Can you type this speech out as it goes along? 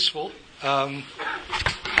useful.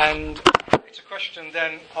 And it's a question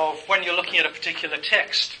then of when you're looking at a particular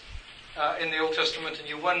text in the Old Testament and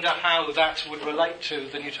you wonder how that would relate to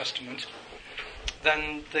the New Testament,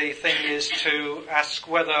 then the thing is to ask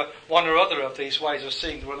whether one or other of these ways of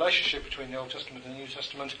seeing the relationship between the Old Testament and the New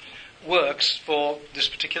Testament works for this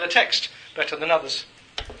particular text better than others.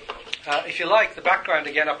 If you like, the background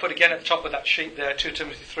again, I put again at the top of that sheet there, 2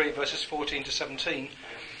 Timothy 3 verses 14 to 17.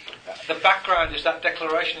 The background is that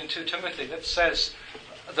declaration in 2 Timothy that says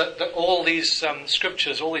that all these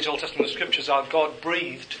scriptures, all these Old Testament scriptures are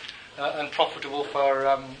God-breathed and profitable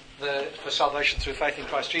for salvation through faith in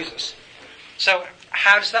Christ Jesus. So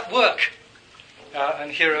how does that work?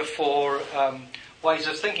 And here are 4 ways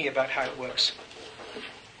of thinking about how it works.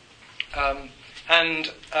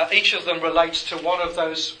 And each of them relates to one of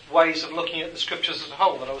those ways of looking at the scriptures as a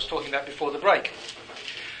whole that I was talking about before the break.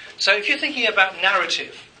 So if you're thinking about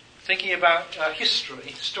narrative, thinking about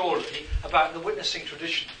history, story, about the witnessing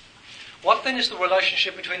tradition, what then is the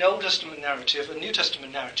relationship between Old Testament narrative and New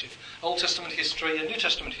Testament narrative? Old Testament history and New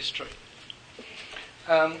Testament history?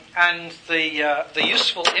 And the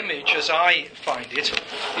useful image, as I find it,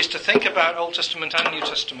 is to think about Old Testament and New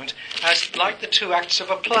Testament as like the 2 acts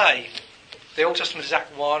of a play. The Old Testament is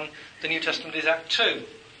Act 1, the New Testament is Act 2.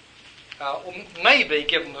 Or maybe,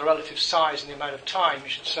 given the relative size and the amount of time, you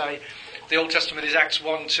should say the Old Testament is Acts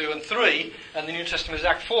 1, 2 and 3, and the New Testament is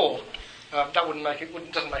Act 4. That doesn't make a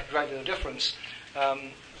great deal of difference.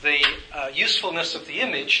 The usefulness of the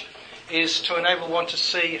image is to enable one to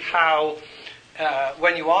see how,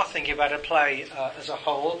 when you are thinking about a play as a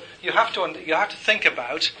whole, you have to think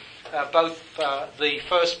about both the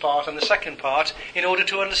first part and the second part in order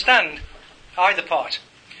to understand either part.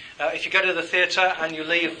 If you go to the theatre and you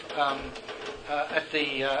leave at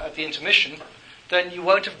the intermission, then you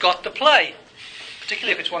won't have got the play,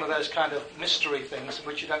 particularly if it's one of those kind of mystery things in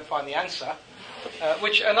which you don't find the answer.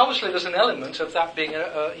 And obviously there's an element of that being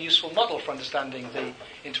a useful model for understanding the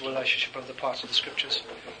interrelationship of the parts of the scriptures.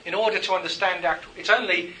 In order to understand it's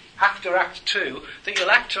only after Act 2 that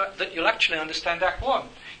you'll actually understand Act 1.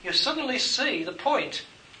 You suddenly see the point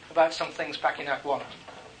about some things back in Act 1.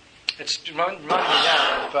 It's reminding me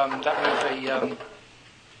now of that movie,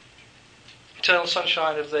 Eternal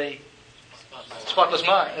Sunshine of the Spotless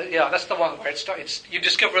Mind. Yeah, that's the one where you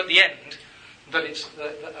discover at the end that it's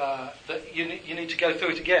that you need to go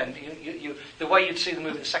through it again. The way you'd see the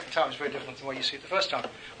movie the second time is very different from the way you see it the first time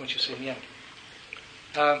once you see the end.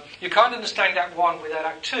 You can't understand Act 1 without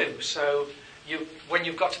Act 2. So when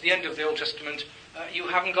you've got to the end of the Old Testament, you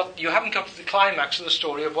haven't got to the climax of the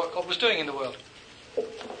story of what God was doing in the world.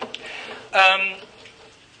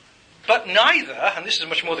 But neither, and this is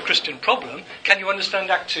much more the Christian problem, can you understand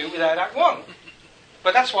Act 2 without Act 1.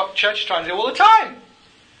 But that's what church is trying to do all the time.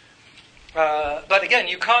 But again,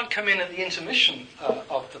 you can't come in at the intermission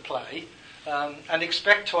of the play and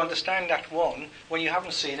expect to understand Act 1 when you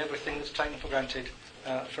haven't seen everything that's taken for granted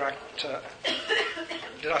for Act...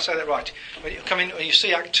 did I say that right? When you come in, when you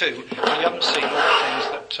see Act 2, and you haven't seen all the things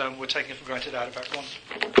that were taken for granted out of Act 1.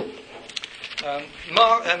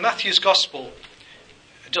 Matthew's Gospel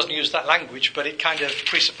doesn't use that language, but it kind of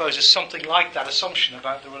presupposes something like that assumption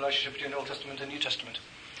about the relationship between the Old Testament and New Testament.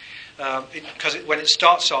 Because when it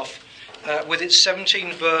starts off with its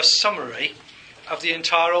 17-verse summary of the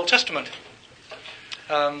entire Old Testament.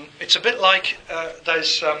 It's a bit like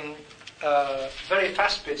those very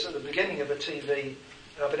fast bits at the beginning of an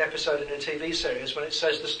episode in a TV series when it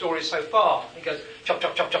says the story so far. It goes chop,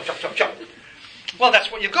 chop, chop, chop, chop, chop, chop. Well, that's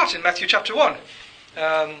what you've got in Matthew chapter 1.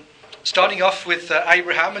 Starting off with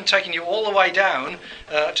Abraham and taking you all the way down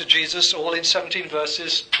to Jesus, all in 17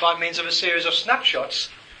 verses, by means of a series of snapshots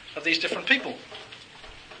of these different people.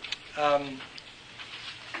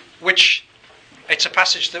 Which, it's a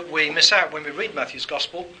passage that we miss out when we read Matthew's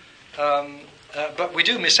Gospel, but we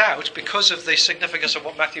do miss out because of the significance of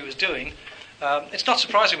what Matthew is doing. It's not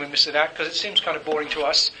surprising we miss it out because it seems kind of boring to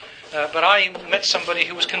us, but I met somebody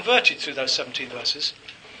who was converted through those 17 verses.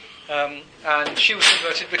 And she was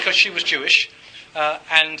converted because she was Jewish,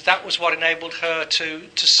 and that was what enabled her to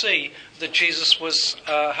see that Jesus was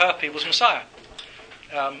her people's Messiah.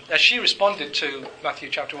 As she responded to Matthew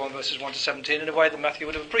chapter 1 verses 1 to 17 in a way that Matthew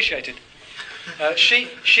would have appreciated. She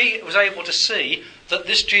was able to see that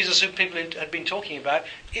this Jesus who people had been talking about,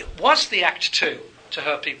 it was the Act 2 to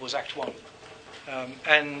her people's Act 1.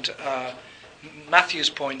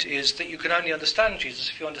 Matthew's point is that you can only understand Jesus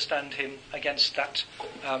if you understand him against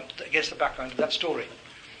the background of that story.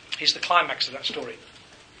 He's the climax of that story.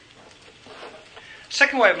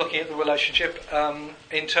 Second way of looking at the relationship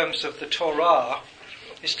in terms of the Torah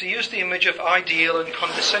is to use the image of ideal and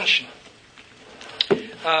condescension.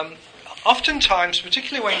 Oftentimes,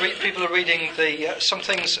 particularly when people are reading some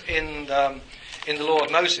things in the law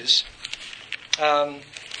of Moses,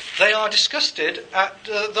 they are disgusted at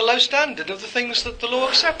the low standard of the things that the law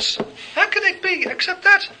accepts. How can it be accept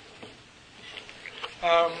that?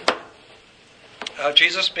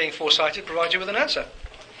 Jesus, being foresighted, provides you with an answer.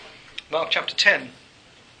 Mark chapter 10.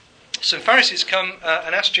 Some Pharisees come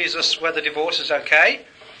and ask Jesus whether divorce is okay.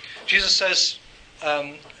 Jesus says,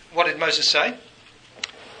 what did Moses say?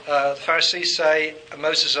 The Pharisees say,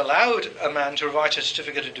 Moses allowed a man to write a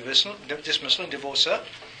certificate of dismissal and divorce her.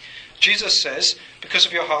 Jesus says, because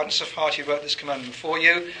of your hardness of heart he wrote this commandment for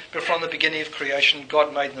you, but from the beginning of creation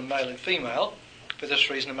God made them male and female. For this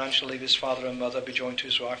reason a man shall leave his father and mother, be joined to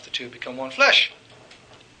his wife, the two become one flesh.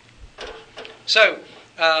 So,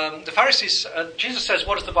 the Pharisees, Jesus says,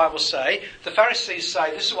 what does the Bible say? The Pharisees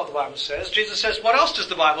say, this is what the Bible says. Jesus says, what else does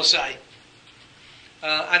the Bible say?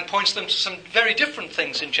 And points them to some very different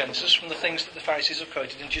things in Genesis from the things that the Pharisees have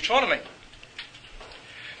quoted in Deuteronomy.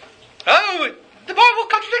 Oh, the Bible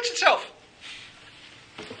contradicts itself.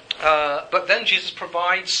 But then Jesus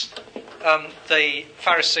provides the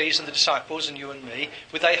Pharisees and the disciples, and you and me,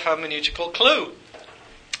 with a hermeneutical clue,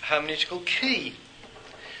 a hermeneutical key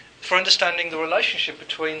for understanding the relationship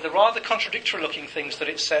between the rather contradictory-looking things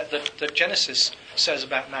that Genesis says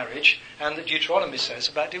about marriage and that Deuteronomy says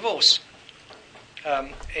about divorce.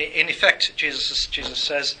 In effect, Jesus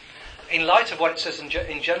says, in light of what it says in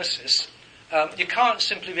Genesis, you can't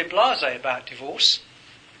simply be blasé about divorce.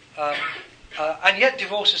 And yet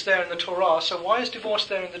divorce is there in the Torah. So why is divorce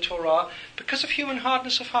there in the Torah? Because of human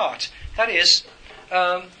hardness of heart. That is,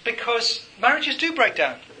 because marriages do break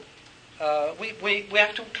down. We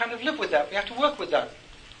have to kind of live with that. We have to work with that.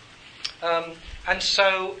 And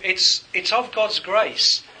so it's of God's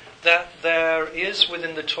grace that there is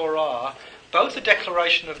within the Torah both a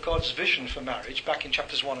declaration of God's vision for marriage, back in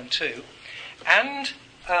chapters 1 and 2, and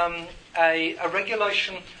a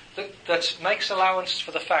regulation that makes allowances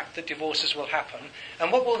for the fact that divorces will happen.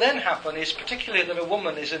 And what will then happen is, particularly that a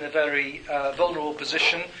woman is in a very vulnerable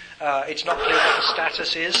position, it's not clear what the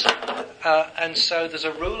status is, and so there's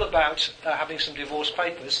a rule about having some divorce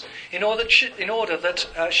papers in order that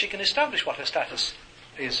she can establish what her status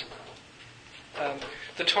is.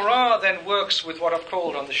 The Torah then works with what I've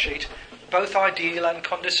called on the sheet both ideal and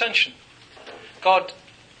condescension. God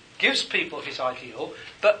gives people his ideal,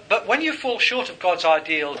 but when you fall short of God's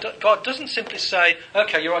ideal, God doesn't simply say,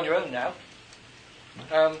 okay, you're on your own now.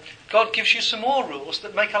 God gives you some more rules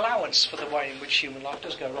that make allowance for the way in which human life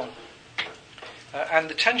does go wrong. And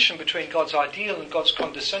the tension between God's ideal and God's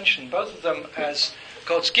condescension, both of them as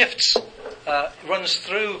God's gifts, runs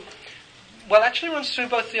through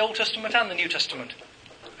both the Old Testament and the New Testament.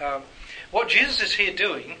 What Jesus is here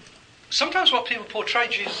doing, sometimes what people portray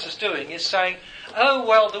Jesus as doing is saying, oh,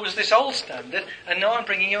 well, there was this old standard, and now I'm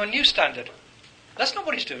bringing you a new standard. That's not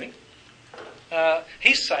what he's doing.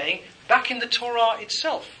 He's saying, back in the Torah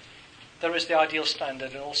itself, there is the ideal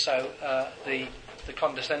standard and also the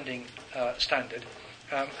condescending standard.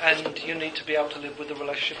 And you need to be able to live with the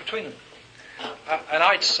relationship between them. And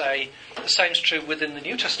I'd say the same is true within the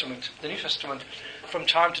New Testament. The New Testament, from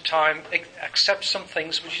time to time, accepts some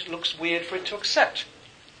things which it looks weird for it to accept.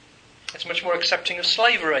 It's much more accepting of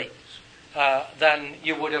slavery than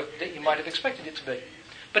you might have expected it to be.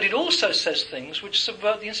 But it also says things which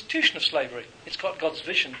subvert the institution of slavery. It's got God's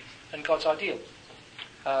vision and God's ideal.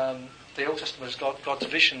 The Old Testament has got God's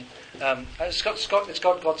vision. It's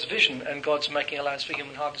got God's vision and God's making allowance for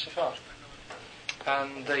human hardness of heart.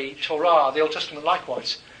 And the Torah, the Old Testament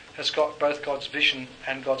likewise, has got both God's vision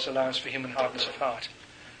and God's allowance for human hardness of heart.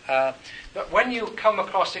 But if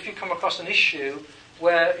you come across an issue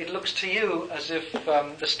where it looks to you as if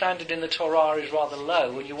the standard in the Torah is rather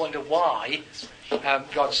low and you wonder why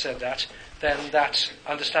God said that, then that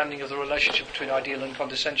understanding of the relationship between ideal and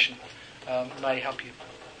condescension may help you.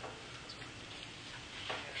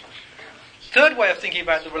 Third way of thinking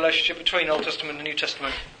about the relationship between Old Testament and New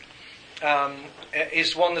Testament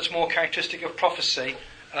is one that's more characteristic of prophecy,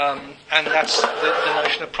 and that's the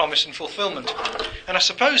notion of promise and fulfillment. And I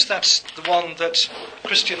suppose that's the one that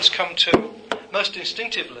Christians come to most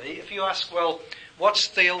instinctively. If you ask, well, what's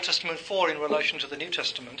the Old Testament for in relation to the New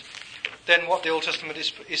Testament? Then what the Old Testament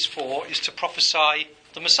is for is to prophesy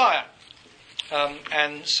the Messiah.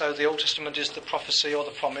 And so the Old Testament is the prophecy or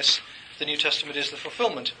the promise, the New Testament is the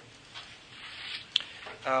fulfillment.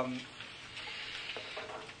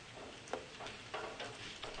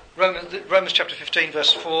 Romans chapter 15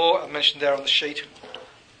 verse 4, I've mentioned there on the sheet.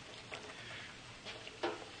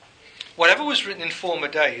 Whatever was written in former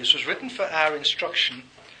days was written for our instruction,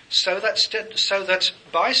 so that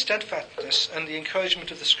by steadfastness and the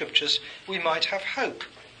encouragement of the Scriptures we might have hope.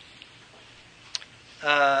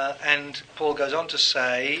 And Paul goes on to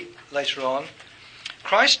say later on,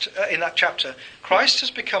 Christ, in that chapter, Christ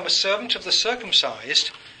has become a servant of the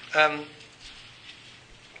circumcised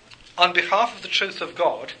on behalf of the truth of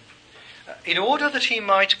God, in order that he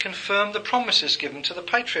might confirm the promises given to the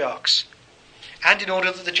patriarchs, and in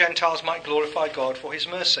order that the Gentiles might glorify God for his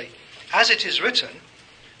mercy. As it is written,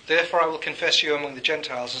 therefore I will confess you among the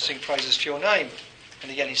Gentiles and sing praises to your name. And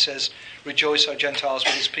again he says, rejoice, O Gentiles,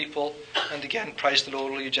 with his people. And again, praise the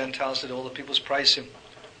Lord, all you Gentiles, let all the peoples praise him.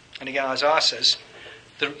 And again Isaiah says,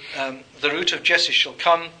 the root of Jesse shall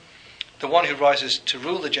come, the one who rises to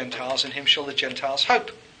rule the Gentiles, in him shall the Gentiles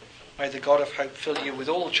hope. May the God of hope fill you with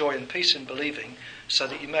all joy and peace in believing, so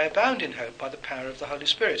that you may abound in hope by the power of the Holy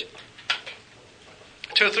Spirit.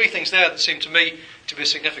 2 or 3 things there that seem to me to be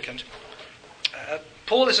significant.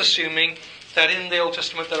 Paul is assuming that in the Old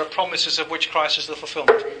Testament there are promises of which Christ is the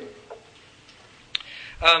fulfillment.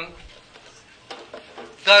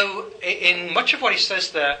 Though in much of what he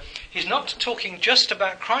says there, he's not talking just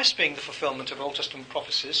about Christ being the fulfillment of Old Testament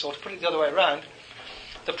prophecies, or to put it the other way around,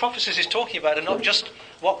 the prophecies he's talking about are not just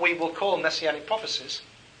what we will call messianic prophecies.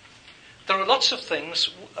 There are lots of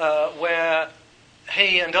things where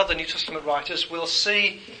he and other New Testament writers will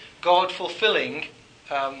see God fulfilling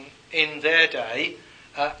in their day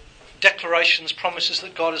declarations, promises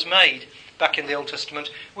that God has made back in the Old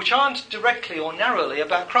Testament, which aren't directly or narrowly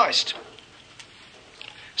about Christ.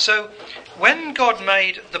 So, when God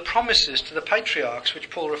made the promises to the patriarchs, which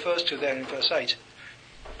Paul refers to there in verse 8,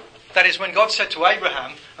 that is, when God said to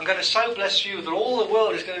Abraham, I'm going to so bless you that all the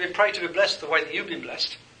world is going to be prayed to be blessed the way that you've been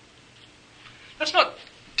blessed. That's not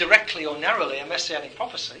directly or narrowly a messianic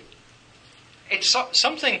prophecy. It's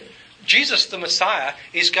something, Jesus the Messiah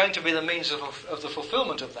is going to be the means of the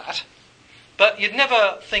fulfillment of that. But you'd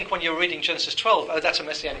never think when you're reading Genesis 12, oh, that's a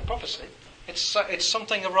messianic prophecy. It's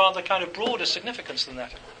something of rather kind of broader significance than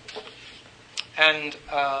that. And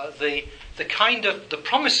the kind of the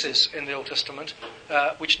promises in the Old Testament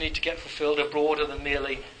which need to get fulfilled are broader than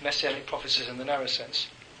merely messianic prophecies in the narrow sense.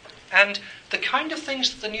 And the kind of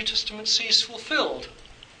things that the New Testament sees fulfilled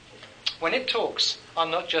when it talks are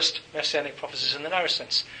not just messianic prophecies in the narrow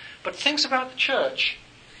sense, but things about the church,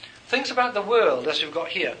 things about the world as we've got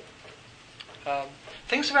here,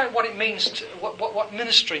 things about what it means, what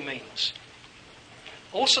ministry means.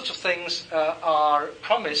 All sorts of things are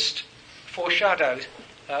promised, foreshadowed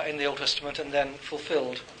in the Old Testament and then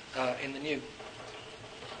fulfilled in the New.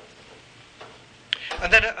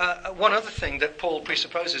 And then one other thing that Paul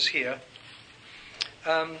presupposes here,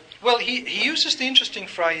 he uses the interesting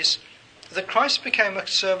phrase that Christ became a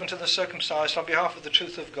servant of the circumcised on behalf of the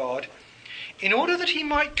truth of God, in order that he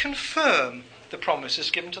might confirm the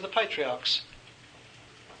promises given to the patriarchs.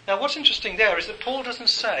 Now what's interesting there is that Paul doesn't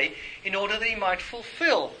say in order that he might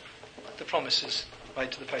fulfill the promises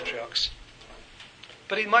made to the patriarchs,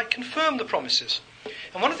 but he might confirm the promises.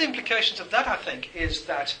 And one of the implications of that, I think, is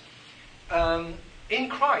that in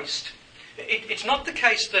Christ, it's not the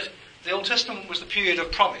case that the Old Testament was the period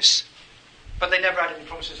of promise, but they never had any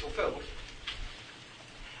promises fulfilled.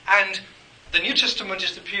 And the New Testament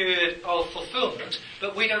is the period of fulfillment,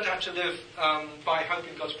 but we don't have to live by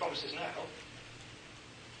hoping God's promises now.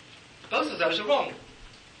 Both of those are wrong.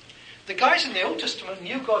 The guys in the Old Testament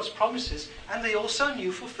knew God's promises, and they also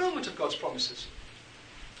knew fulfillment of God's promises.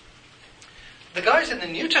 The guys in the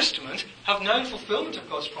New Testament have known fulfillment of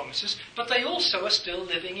God's promises, but they also are still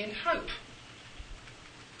living in hope.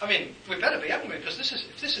 I mean, we better be, haven't we? Because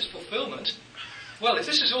if this is fulfillment, well, if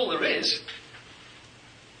this is all there is,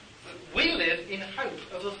 we live in hope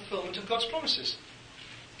of the fulfillment of God's promises.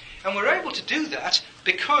 And we're able to do that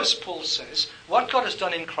because, Paul says, what God has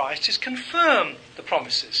done in Christ is confirm the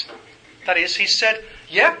promises. That is, he said,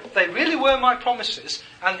 yeah, they really were my promises,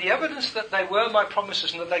 and the evidence that they were my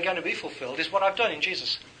promises and that they're going to be fulfilled is what I've done in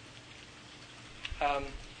Jesus.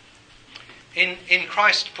 In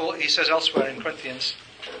Christ, Paul, he says elsewhere in Corinthians,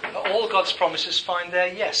 all God's promises find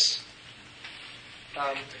their yes.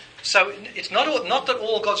 So it's not that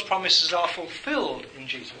all God's promises are fulfilled in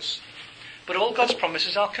Jesus, but all God's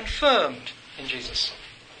promises are confirmed in Jesus.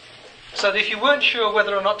 So that if you weren't sure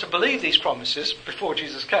whether or not to believe these promises before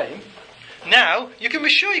Jesus came, now you can be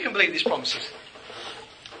sure you can believe these promises,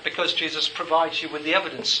 because Jesus provides you with the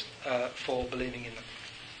evidence for believing in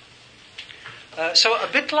them. So a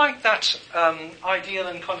bit like that ideal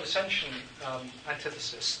and condescension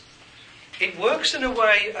antithesis, it works in a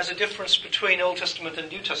way as a difference between Old Testament and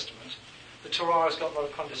New Testament. The Torah has got a lot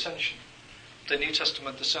of condescension. The New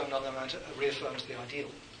Testament, the Sermon on the Mount, reaffirms the ideal.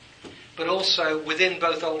 but also within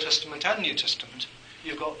both Old Testament and New Testament,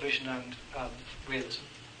 you've got vision and realism.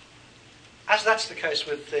 As that's the case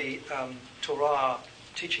with the Torah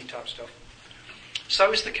teaching type stuff,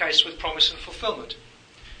 so is the case with promise and fulfillment.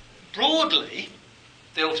 Broadly,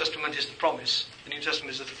 the Old Testament is the promise, the New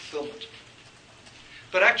Testament is the fulfillment.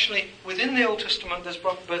 But actually, within the Old Testament, there's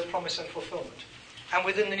both promise and fulfillment. And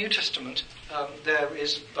within the New Testament, there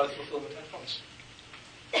is both fulfillment and promise.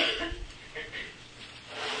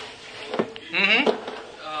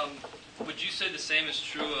 Would you say the same is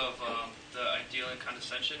true of the ideal and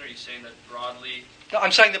condescension? Or are you saying that broadly? No,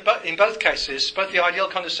 I'm saying that in both cases, both the ideal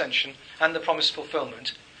condescension and the promise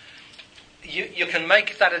fulfillment, you can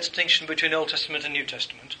make that a distinction between Old Testament and New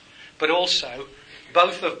Testament, but also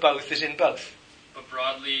both of both is in both. But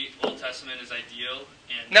broadly, Old Testament is ideal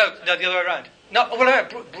and... No, the other way around. No,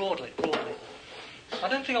 broadly. I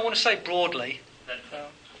don't think I want to say broadly.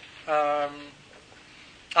 I'm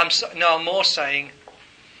more saying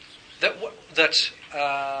that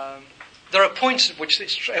there are points at which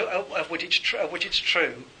it's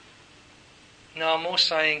true. No, I'm more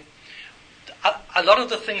saying a lot of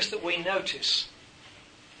the things that we notice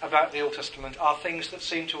about the Old Testament are things that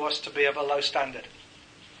seem to us to be of a low standard.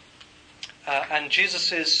 And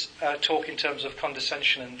Jesus' talk in terms of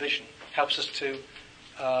condescension and vision helps us to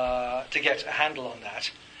get a handle on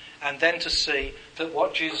that, and then to see that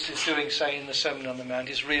what Jesus is doing, say, in the Sermon on the Mount,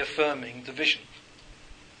 is reaffirming the vision.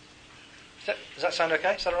 Does that sound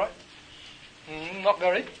okay? Is that all right? Not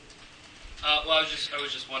very. Well, I was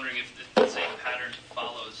just wondering if the same pattern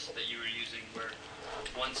follows that you were using, where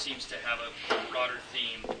one seems to have a broader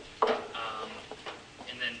theme,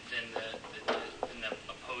 and then the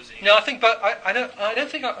opposing. No, I think, but I don't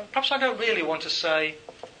think. Perhaps I don't really want to say.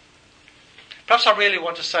 Perhaps I really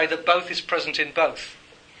want to say that both is present in both.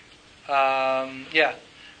 That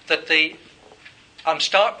I'm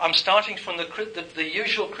starting from the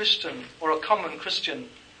usual Christian or a common Christian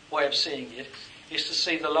way of seeing it is to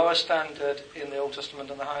see the lower standard in the Old Testament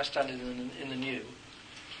and the higher standard in the New,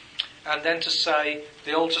 and then to say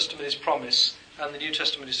the Old Testament is promise and the New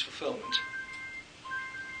Testament is fulfillment.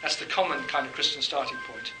 That's the common kind of Christian starting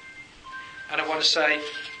point. And I want to say,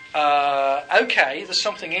 okay, there's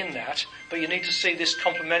something in that, but you need to see this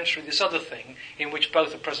complementary, this other thing, in which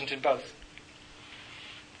both are present in both.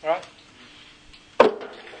 All right?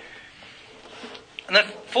 And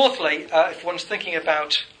then fourthly, if one's thinking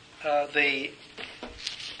about the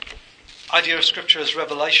idea of Scripture as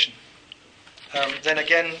revelation, then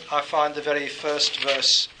again I find the very first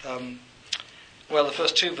verse, the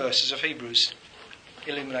first two verses of Hebrews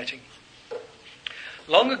illuminating.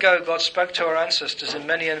 Long ago God spoke to our ancestors in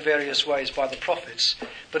many and various ways by the prophets,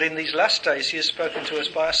 but in these last days he has spoken to us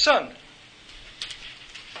by a Son.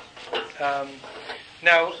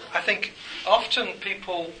 Now, I think often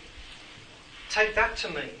people take that to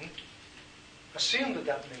mean, assume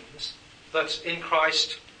that means, that in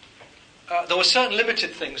Christ there were certain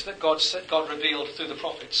limited things that God revealed through the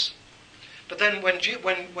prophets. But then when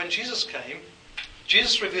Jesus came,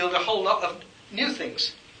 Jesus revealed a whole lot of new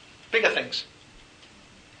things, bigger things.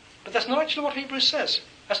 But that's not actually what Hebrews says.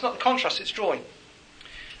 That's not the contrast it's drawing.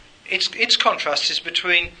 Its contrast is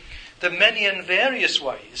between the many and various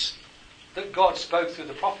ways that God spoke through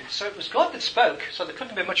the prophets. So it was God that spoke, so there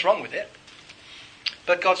couldn't be much wrong with it.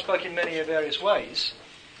 But God spoke in many and various ways,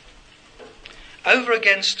 over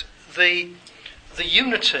against the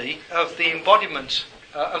unity of the embodiment,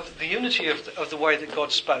 of the unity of the way that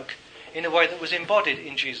God spoke, in a way that was embodied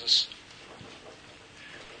in Jesus.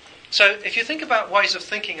 So if you think about ways of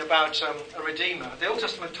thinking about a Redeemer, the Old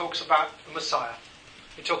Testament talks about a Messiah.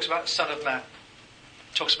 It talks about the Son of Man.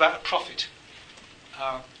 It talks about a prophet.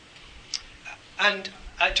 And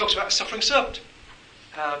it talks about a suffering servant.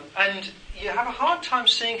 And you have a hard time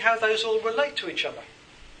seeing how those all relate to each other.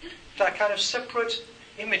 They're kind of separate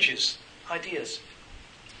images, ideas.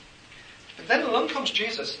 But then along comes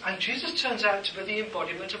Jesus, and Jesus turns out to be the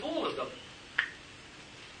embodiment of all of them.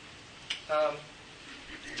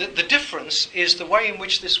 The difference is the way in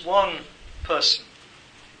which this one person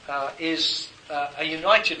is a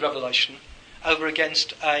united revelation over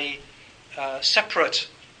against a separate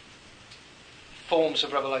forms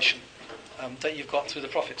of revelation that you've got through the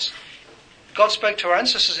prophets. God spoke to our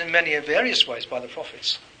ancestors in many and various ways by the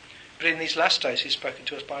prophets, but in these last days he's spoken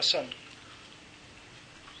to us by a Son.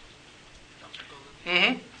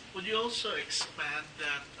 Mm-hmm. Would you also expand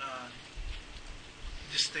that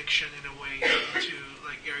distinction in a way into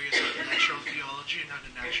like areas of natural theology and how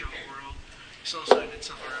the natural world is also in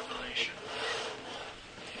itself a revelation?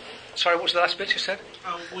 Sorry, what was the last bit you said?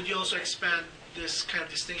 Would you also expand this kind of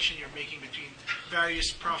distinction you're making between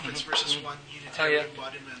various prophets versus one Oh, unitary yeah.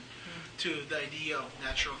 embodiment to the idea of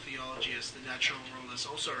natural theology as the natural world is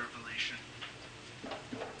also a revelation.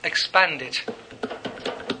 Expand it.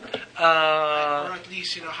 Or at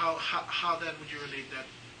least, how then would you relate that?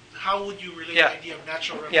 How would you relate the idea of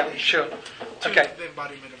natural revelation sure. to Okay. the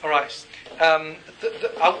embodiment of All right. Christ?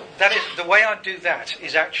 That is the way I do that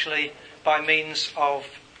is actually by means of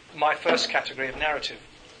my first category of narrative.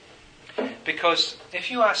 Because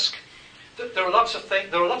if you ask, there are lots of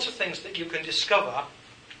things that you can discover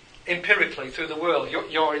empirically through the world.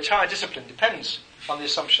 Your entire discipline depends on the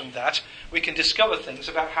assumption that we can discover things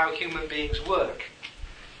about how human beings work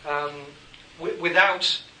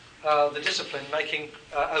without the discipline making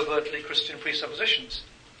overtly Christian presuppositions.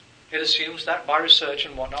 It assumes that by research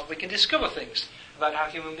and whatnot we can discover things about how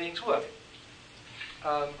human beings work.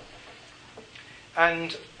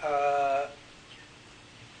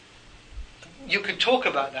 You could talk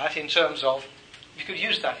about that in terms of, you could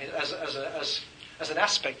use that as an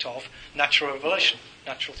aspect of natural revelation,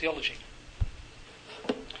 natural theology.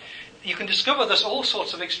 You can discover there's all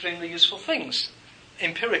sorts of extremely useful things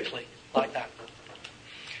empirically like that.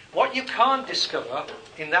 What you can't discover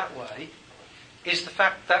in that way is the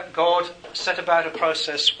fact that God set about a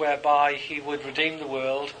process whereby he would redeem the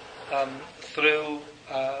world through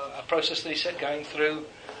a process that he set going through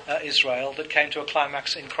Israel that came to a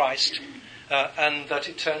climax in Christ, and that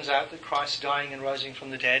it turns out that Christ dying and rising from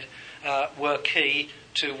the dead were key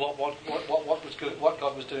to what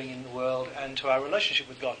God was doing in the world and to our relationship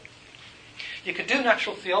with God. You could do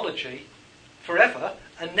natural theology forever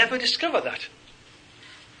and never discover that.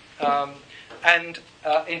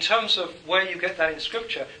 In terms of where you get that in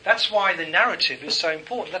Scripture, that's why the narrative is so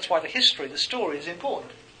important. That's why the history, the story is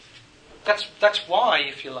important. That's why,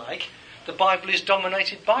 if you like, the Bible is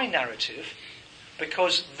dominated by narrative,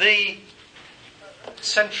 because the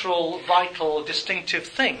central, vital, distinctive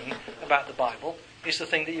thing about the Bible is the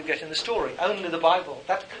thing that you get in the story. Only the Bible.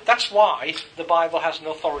 That's why the Bible has an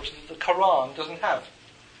authority that the Quran doesn't have.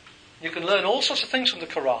 You can learn all sorts of things from the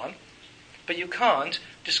Quran, but you can't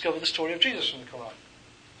discover the story of Jesus from the Quran.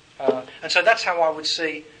 And so that's how I would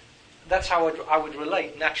see, that's how I would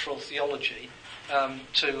relate natural theology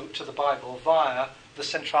to the Bible via the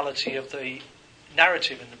centrality of the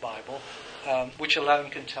narrative in the Bible, which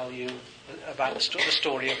alone can tell you about the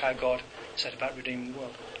story of how God set about redeeming the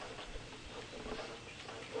world.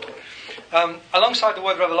 Alongside the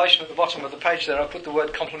word revelation at the bottom of the page there, I put the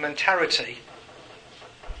word complementarity.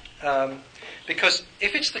 Because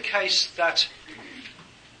if it's the case that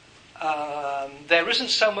there isn't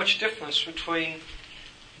so much difference between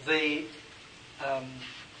the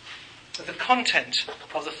content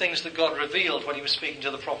of the things that God revealed when he was speaking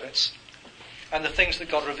to the prophets and the things that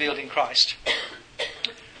God revealed in Christ,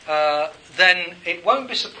 then it won't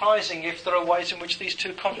be surprising if there are ways in which these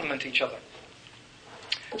two complement each other.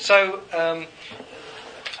 So,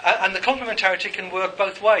 and the complementarity can work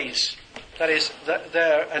both ways. That is,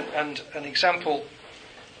 and an example,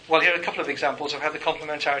 well, here are a couple of examples of how the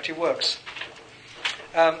complementarity works.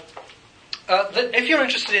 If you're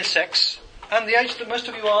interested in sex, and the age that most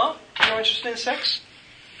of you are, you're interested in sex,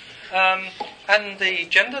 and the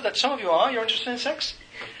gender that some of you are, you're interested in sex,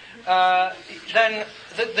 then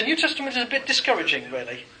the New Testament is a bit discouraging,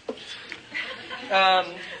 really.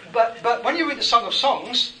 But when you read the Song of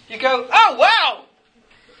Songs, you go, oh, wow!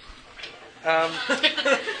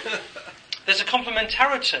 There's a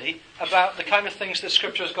complementarity about the kind of things that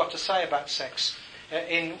Scripture has got to say about sex,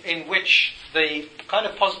 in which the kind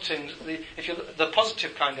of the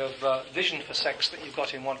positive kind of vision for sex that you've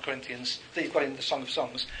got in 1 Corinthians, that you've got in the Song of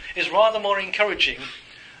Songs, is rather more encouraging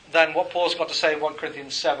than what Paul's got to say in 1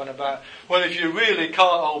 Corinthians 7 about, well, if you really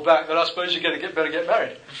can't hold back, then I suppose you better get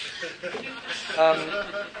married.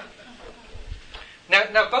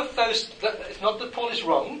 Now, both those, it's not that Paul is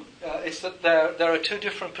wrong, it's that there are two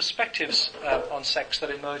different perspectives on sex that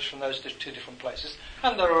emerge from those two different places,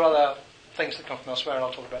 and there are other things that come from elsewhere, and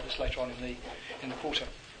I'll talk about this later on in the quarter.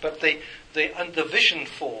 But the vision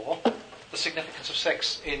for the significance of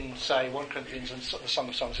sex in, say, 1 Corinthians and the Song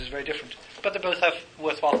of Songs is very different. But they both have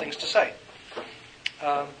worthwhile things to say.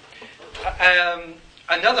 An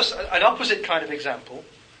opposite kind of example,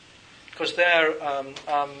 because there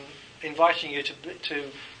inviting you to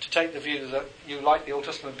take the view that you like the Old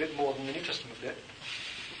Testament a bit more than the New Testament bit.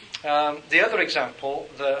 The other example,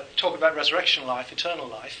 the talk about resurrection life, eternal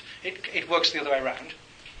life, it works the other way around.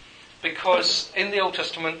 Because in the Old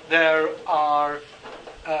Testament there are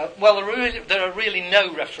really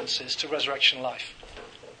no references to resurrection life.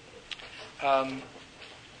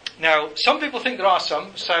 Now, some people think there are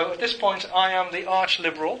some, so at this point I am the arch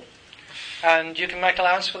liberal, And you can make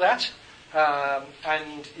allowance for that.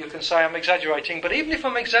 And you can say I'm exaggerating. But even if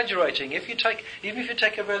I'm exaggerating, even if you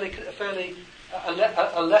take a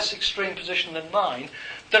less extreme position than mine,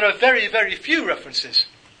 there are very, very few references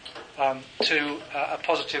to a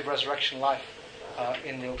positive resurrection life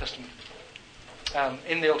in the Old Testament.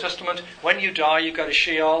 In the Old Testament, when you die, you go to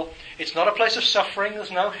Sheol. It's not a place of suffering.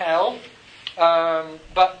 There's no hell,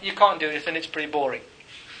 but you can't do anything. It's pretty boring.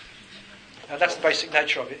 That's the basic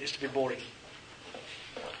nature of it: is to be boring.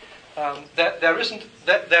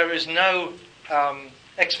 There is no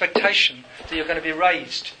expectation that you're going to be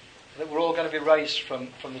raised, that we're all going to be raised from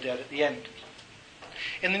the dead at the end.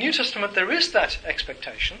 In the New Testament, there is that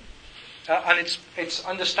expectation, and it's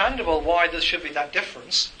understandable why there should be that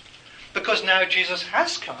difference, because now Jesus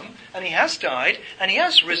has come, and he has died, and he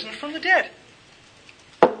has risen from the dead.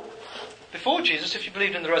 Before Jesus, if you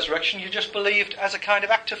believed in the resurrection, you just believed as a kind of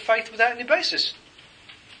act of faith without any basis.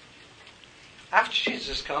 After Jesus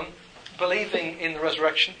has come, believing in the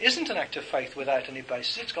resurrection isn't an act of faith without any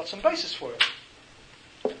basis. It's got some basis for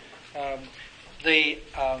it. The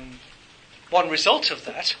one result of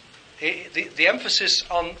that, the emphasis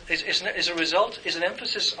on is an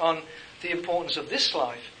emphasis on the importance of this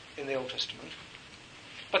life in the Old Testament,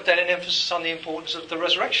 but then an emphasis on the importance of the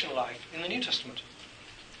resurrection life in the New Testament.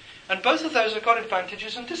 And both of those have got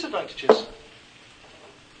advantages and disadvantages.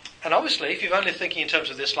 And obviously, if you're only thinking in terms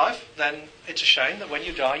of this life, then it's a shame that when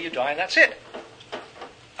you die, and that's it.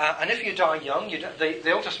 And if you die young,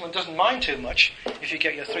 the Old Testament doesn't mind too much if you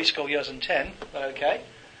get your 70 years and 10, okay?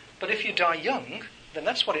 But if you die young, then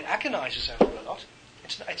that's what it agonises over a lot.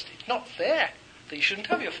 It's not fair that you shouldn't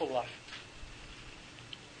have your full life.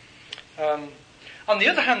 On the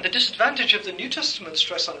other hand, the disadvantage of the New Testament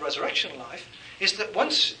stress on resurrection life is that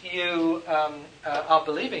once you are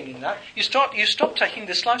believing in that, you stop taking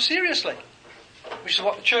this life seriously, which is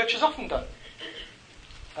what the church has often done.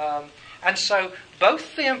 And so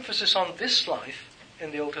both the emphasis on this life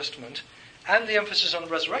in the Old Testament and the emphasis on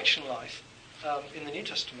resurrection life in the New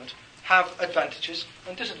Testament have advantages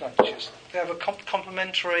and disadvantages. They have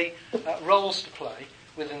complementary roles to play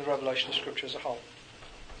within the revelation of Scripture as a whole.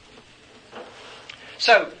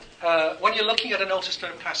 So, when you're looking at an Old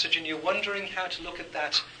Testament passage and you're wondering how to look at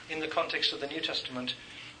that in the context of the New Testament,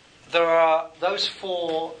 there are those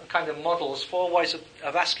four kind of models, four ways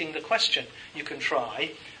of asking the question you can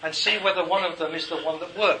try and see whether one of them is the one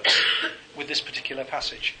that works with this particular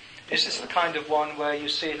passage. Is this the kind of one where you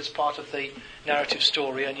see it as part of the narrative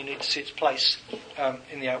story and you need to see its place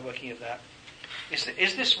in the outworking of that?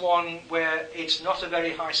 Is this one where it's not a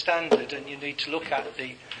very high standard and you need to look at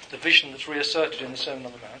the vision that's reasserted in the Sermon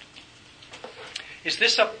on the Mount? Is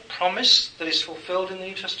this a promise that is fulfilled in the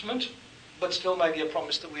New Testament, but still maybe a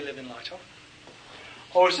promise that we live in light of?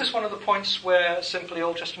 Or is this one of the points where simply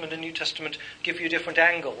Old Testament and New Testament give you different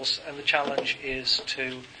angles and the challenge is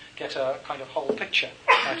to get a kind of whole picture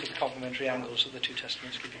out of the complementary angles that the two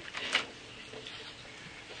Testaments give you?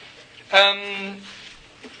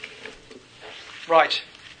 Right.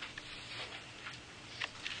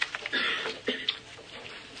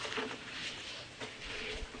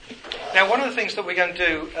 Now, one of the things that we're going to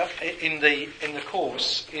do in the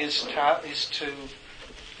course is to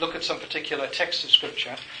look at some particular texts of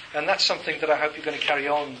Scripture, and that's something that I hope you're going to carry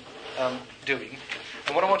on doing.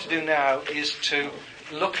 And what I want to do now is to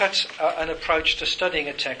look at an approach to studying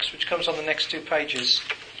a text, which comes on the next 2 pages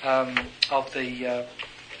of the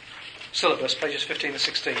syllabus, pages 15 and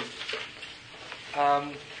 16.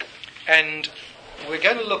 And we're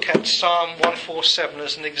going to look at Psalm 147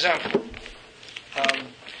 as an example.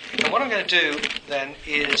 And what I'm going to do then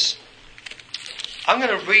is I'm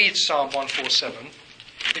going to read Psalm 147.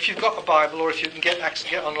 If you've got a Bible or if you can get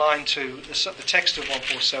online to the text of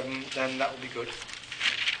 147, then that will be good.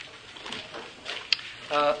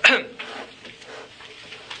 I'm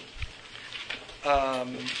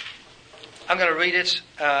going to read it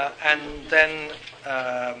and then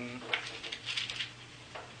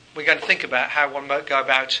we're going to think about how one might go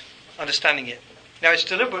about understanding it. Now,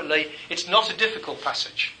 it's not a difficult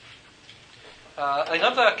passage.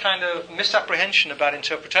 Another kind of misapprehension about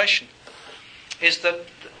interpretation is that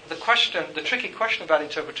the tricky question about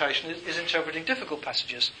interpretation is interpreting difficult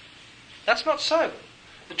passages. That's not so.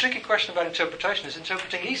 The tricky question about interpretation is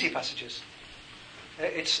interpreting easy passages.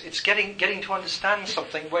 It's getting to understand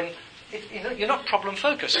something when you're not problem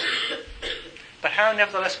focused. But how,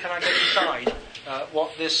 nevertheless, can I get inside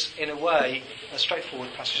what this, in a way, a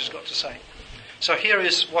straightforward passage has got to say? So here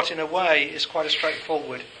is what, in a way, is quite a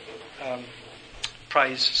straightforward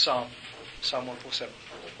praise psalm, Psalm 147.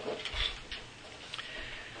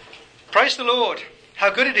 Praise the Lord! How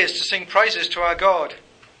good it is to sing praises to our God!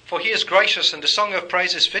 for he is gracious and a song of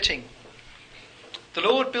praise is fitting. The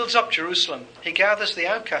Lord builds up Jerusalem. He gathers the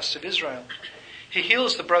outcasts of Israel. He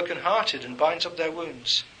heals the broken-hearted and binds up their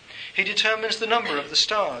wounds. He determines the number of the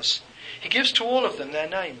stars. He gives to all of them their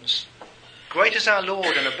names. Great is our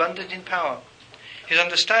Lord and abundant in power. His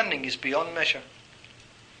understanding is beyond measure.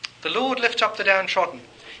 The Lord lifts up the downtrodden.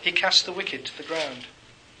 He casts the wicked to the ground.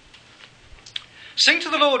 Sing to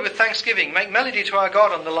the Lord with thanksgiving. Make melody to our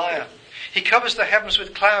God on the lyre. He covers the heavens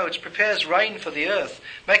with clouds, prepares rain for the earth,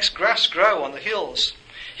 makes grass grow on the hills.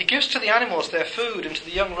 He gives to the animals their food and to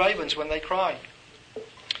the young ravens when they cry.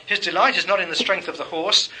 His delight is not in the strength of the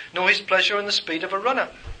horse, nor his pleasure in the speed of a runner.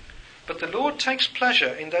 But the Lord takes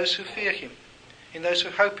pleasure in those who fear him, in those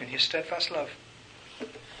who hope in his steadfast love.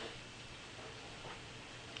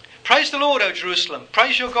 Praise the Lord, O Jerusalem.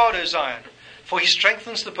 Praise your God, O Zion. For he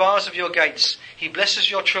strengthens the bars of your gates. He blesses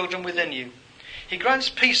your children within you. He grants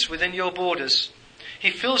peace within your borders. He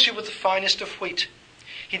fills you with the finest of wheat.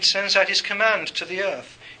 He sends out his command to the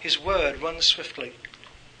earth. His word runs swiftly.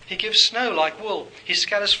 He gives snow like wool. He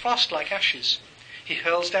scatters frost like ashes. He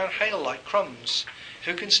hurls down hail like crumbs.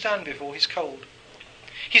 Who can stand before his cold?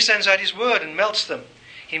 He sends out his word and melts them.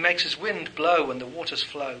 He makes his wind blow and the waters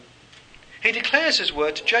flow. He declares his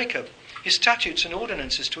word to Jacob, his statutes and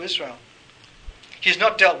ordinances to Israel. He has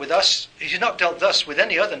not dealt thus with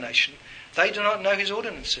any other nation. They do not know his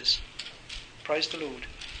ordinances. Praise the Lord.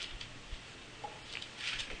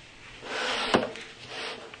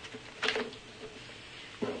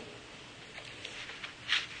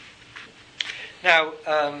 Now,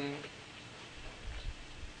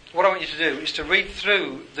 what I want you to do is to read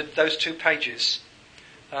through those 2 pages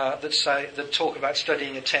that talk about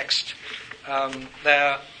studying a text.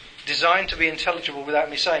 They're designed to be intelligible without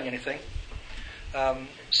me saying anything.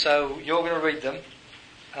 So you're going to read them.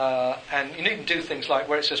 And you needn't do things like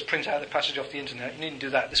where it says print out the passage off the internet. You needn't do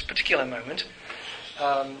that at this particular moment.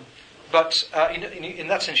 But in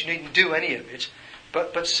that sense, you needn't do any of it.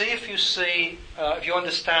 But see if you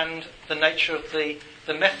understand the nature of the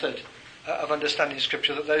method of understanding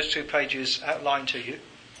Scripture that those 2 pages outline to you.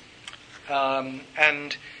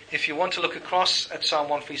 And if you want to look across at Psalm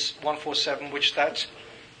 147, which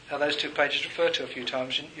those 2 pages refer to a few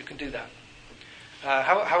times, you can do that.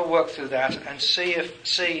 Have a work through that and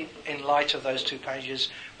see in light of those 2 pages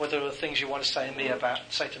whether there are things you want to say to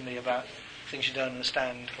me about things you don't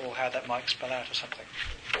understand or how that might spell out or something.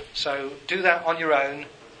 So do that on your own.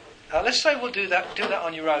 Let's say we'll do that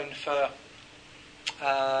on your own for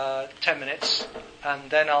 10 minutes, and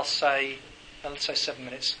then I'll say, let's say 7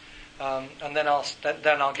 minutes, and then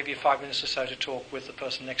I'll give you 5 minutes or so to talk with the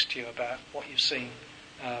person next to you about what you've seen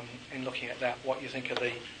in looking at that, what you think of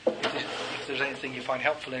if there's anything you find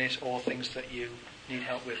helpful in it or things that you need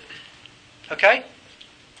help with. Okay?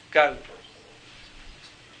 Go.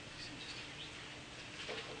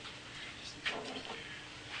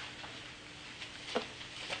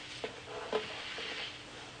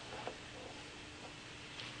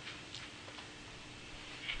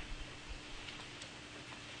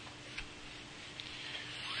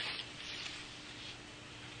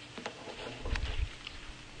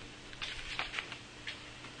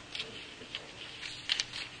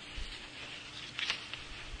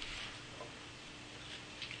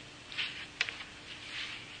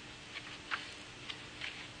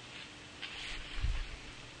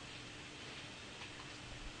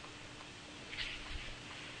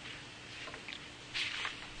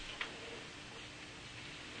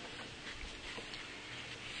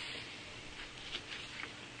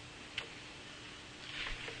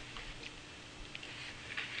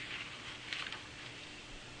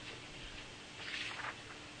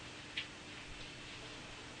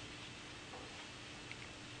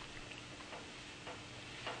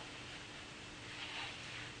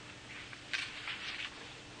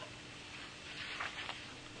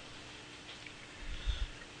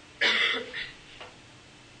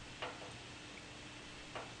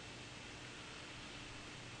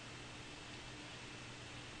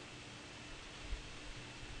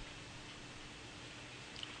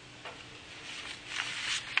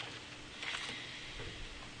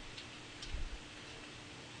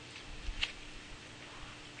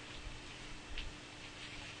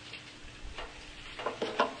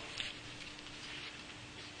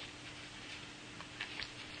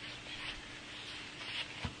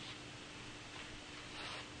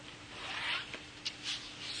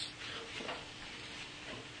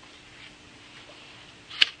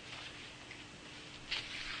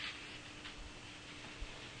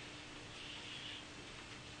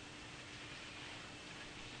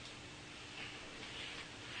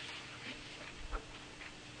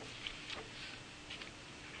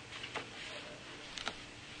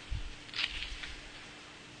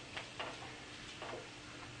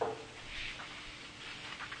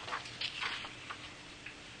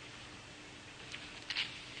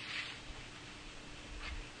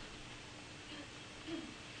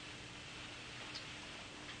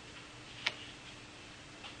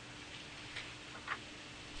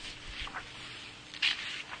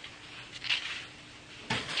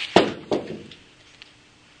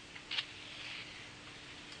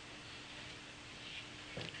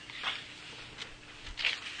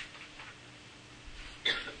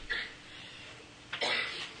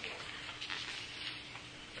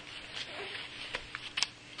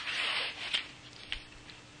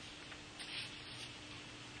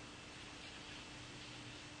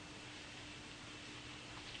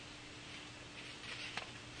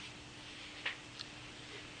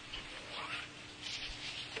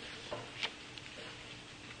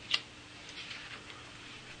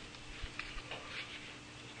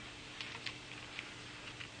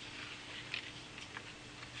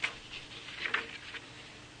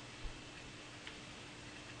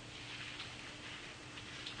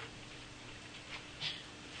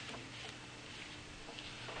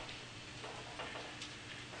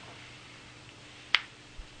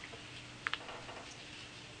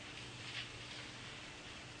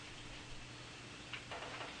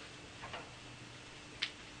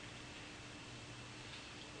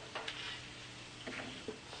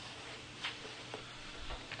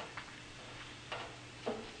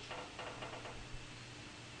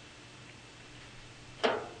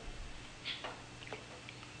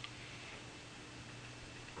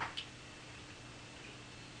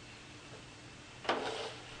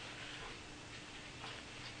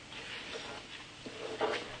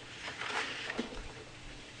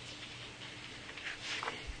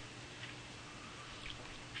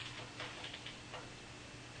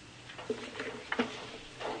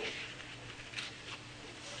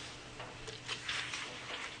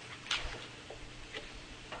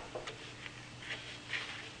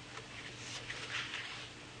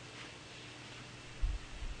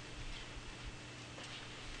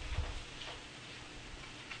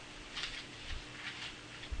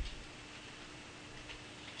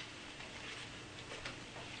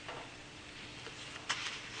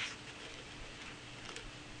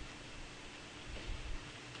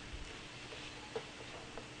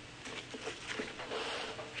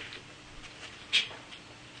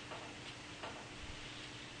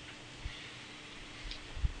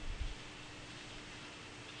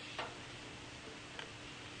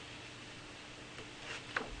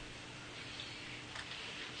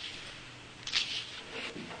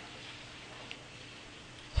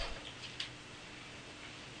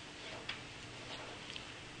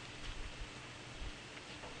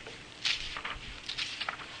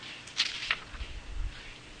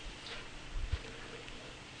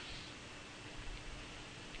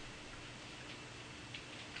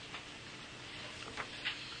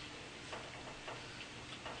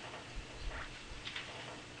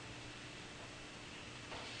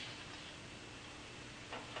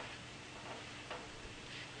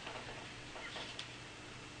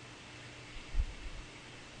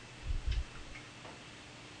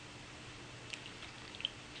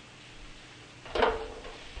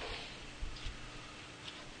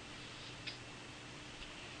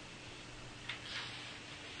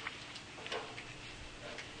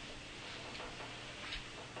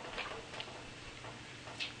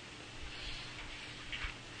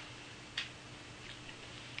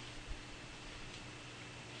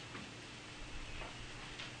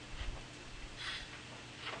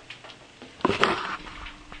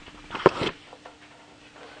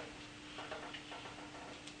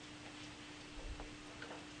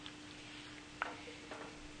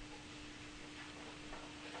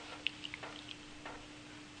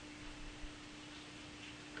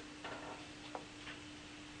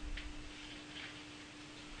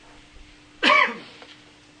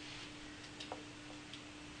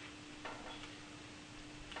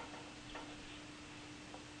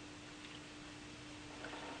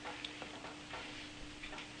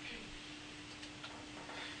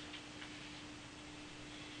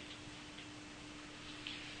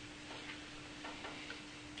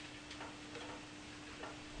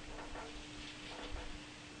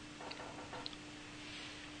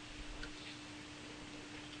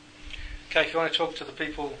 Okay, if you want to talk to the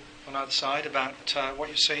people on either side about what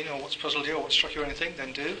you've seen or what's puzzled you or what struck you or anything,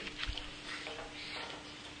 then do.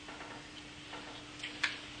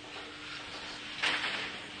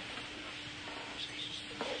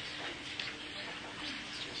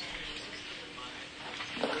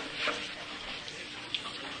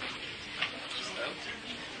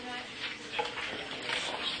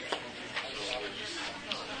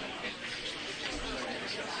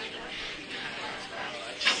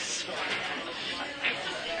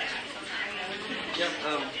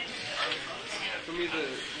 For me, the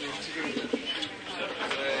two things that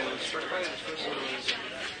I was struck by, the first one was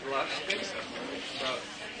the last thing about,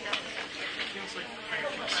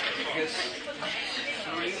 I guess,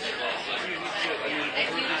 memories. It's easy to, I mean, I've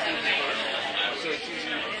heard these things before, so it's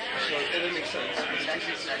easy, so, and it makes sense, but it's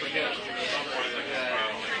easy to forget that,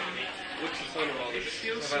 what's the point of all this?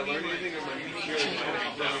 Have I learned anything, or am I really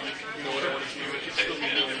done, what I want to do? I could still be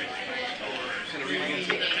doing, kind of reading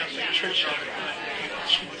into it.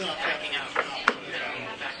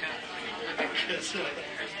 So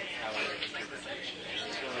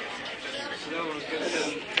that one was good.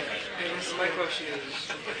 And my question is,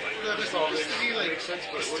 this all makes sense,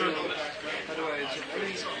 but how do I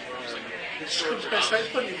interpret historical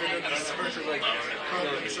versus like,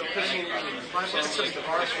 putting in the bar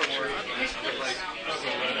structure, but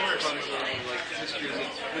like, history is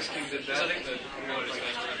risking did that,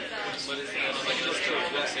 but it still shows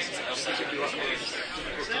that. I think it'd be a lot more difficult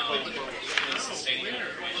to play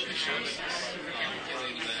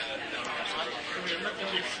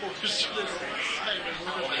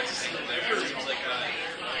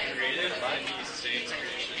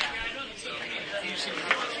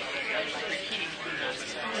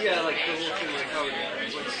yeah, like the whole thing, like how it,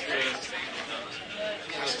 what's the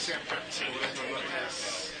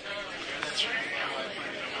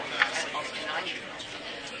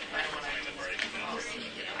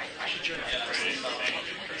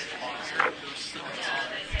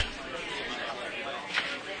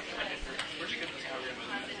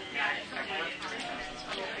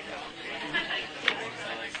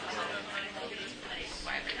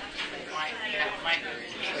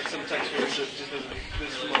like sometimes where it's just this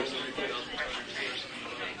most of the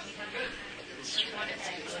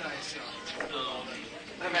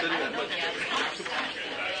I haven't done that much.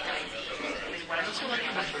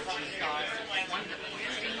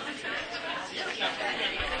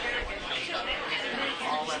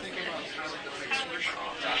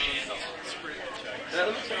 That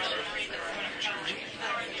would make sense.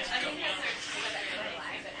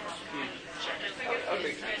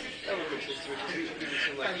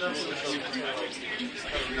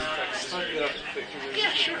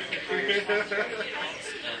 Yeah, sure. It's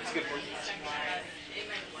a good point.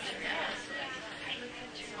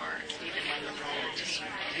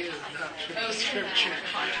 The scripture,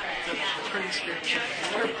 the pretty scripture,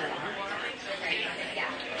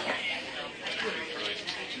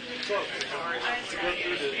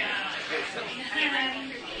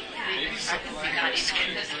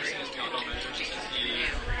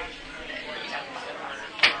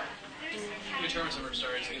 In terms of our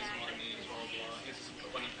stars, he is the one as well as law. He is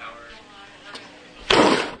one in power.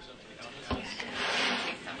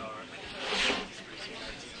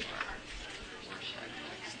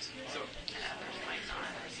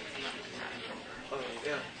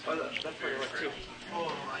 Yeah. Oh, that part I like too.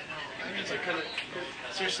 Oh, I know. It's like kind of.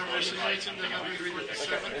 Is there some resonance in the number 47?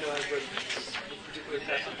 I know I've read particular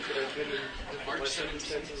passages that I've been in different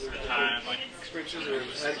circumstances or experiences or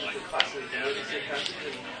had different classes and read the same passage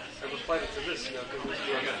and I've applied it to this, because this is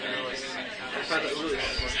where I'm at, like, I found it really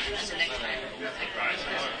helpful.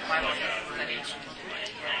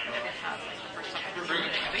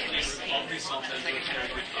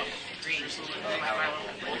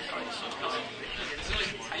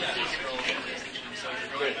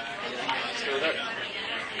 Great. So that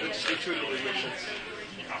just intuitively makes sense.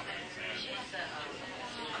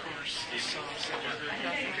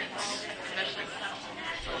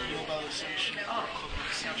 Globalization.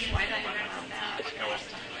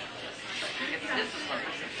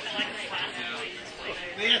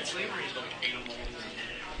 They had slavery.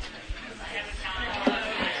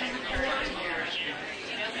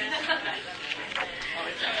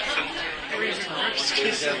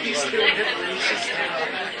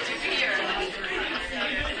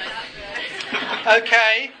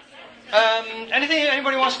 Okay. Anything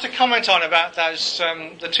anybody wants to comment on about those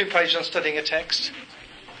the 2 pages on studying a text?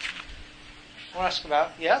 I'll ask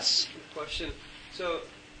about. Yes? Good question. So,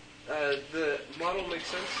 the model makes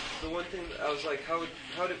sense. The one thing that I was like, how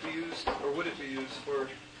would it be used, or would it be used for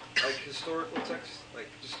like historical text, like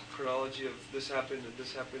just chronology of this happened and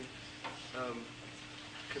this happened?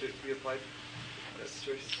 could it be applied to that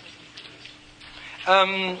situation?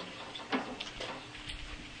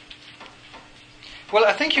 Well,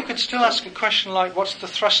 I think you could still ask a question like, what's the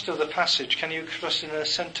thrust of the passage? Can you express in a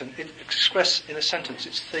sentence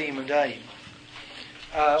its theme and aim?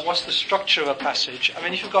 What's the structure of a passage? I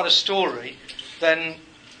mean, if you've got a story, then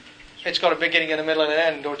it's got a beginning and a middle and an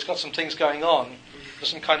end, or it's got some things going on. There's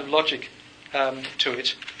some kind of logic to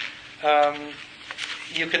it.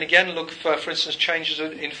 You can again look for instance, changes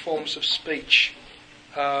in forms of speech.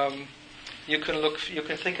 You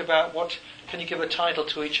can think about can you give a title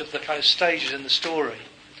to each of the kind of stages in the story.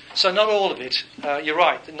 So not all of it, you're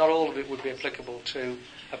right, that not all of it would be applicable to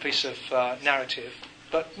a piece of narrative,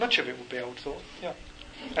 but much of it would be, I would have thought. Yeah.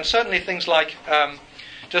 And certainly things like,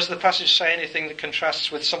 does the passage say anything that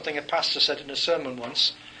contrasts with something a pastor said in a sermon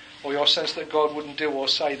once, or your sense that God wouldn't do or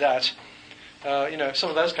say that? Some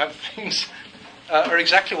of those kind of things are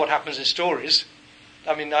exactly what happens in stories.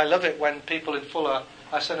 I mean, I love it when people in Fuller,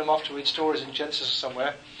 I send them off to read stories in Genesis or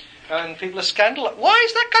somewhere, and people are scandalized. Why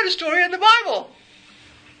is that kind of story in the Bible?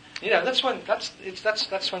 That's when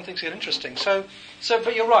things get interesting. So,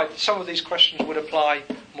 but you're right. Some of these questions would apply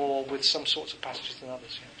more with some sorts of passages than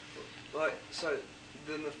others. Yeah. Well, so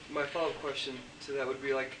then my follow-up question to that would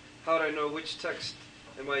be like, how do I know which text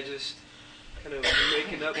am I just kind of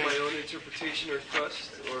making up my own interpretation or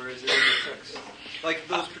thrust, or is it in the text? Like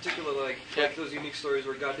those particular, like those unique stories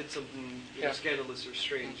where God did something scandalous or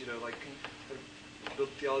strange, like build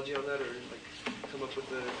theology on that, or like come up with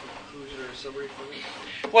a conclusion or a summary from it?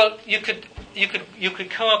 Well, you could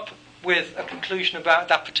come up with a conclusion about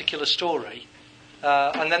that particular story,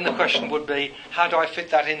 and then the question would be, how do I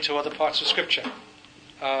fit that into other parts of Scripture?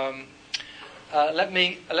 Let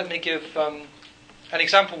me give an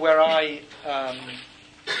example where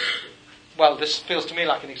this feels to me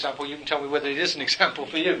like an example. You can tell me whether it is an example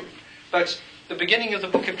for you. But the beginning of the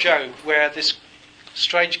book of Job, where this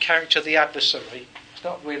strange character, the adversary, it's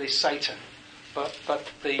not really Satan, but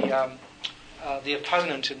the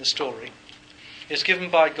opponent in the story, is given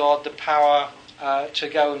by God the power to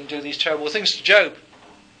go and do these terrible things to Job.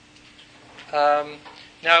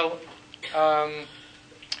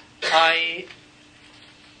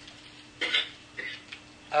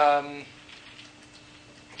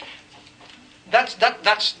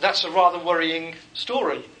 That's a rather worrying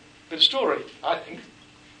bit of story, I think.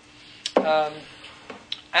 I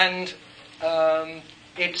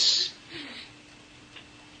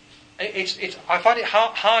find it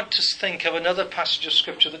hard to think of another passage of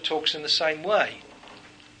Scripture that talks in the same way.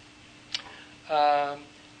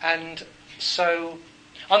 And so,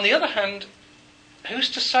 on the other hand, who's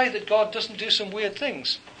to say that God doesn't do some weird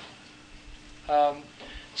things?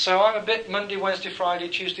 So I'm a bit Monday, Wednesday, Friday,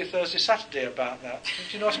 Tuesday, Thursday, Saturday about that. Do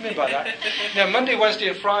you know what I mean by that? Now, Monday, Wednesday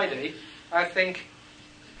and Friday, I think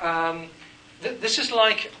this is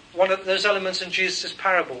like one of those elements in Jesus'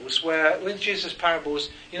 parables, where with Jesus' parables,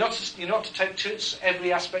 you're not to take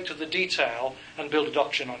every aspect of the detail and build a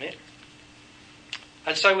doctrine on it.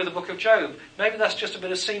 And so with the book of Job, maybe that's just a bit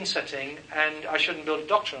of scene setting, and I shouldn't build a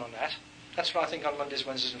doctrine on that. That's what I think on Mondays,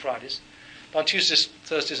 Wednesdays and Fridays. But on Tuesdays,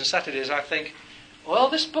 Thursdays and Saturdays, I think, well,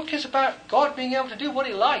 this book is about God being able to do what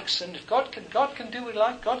He likes, and if God can do what He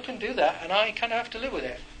likes, God can do that, and I kind of have to live with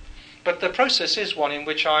it. But the process is one in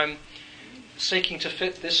which I'm seeking to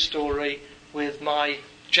fit this story with my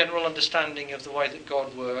general understanding of the way that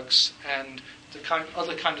God works and the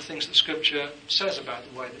other kind of things that Scripture says about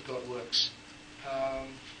the way that God works.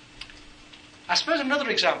 I suppose another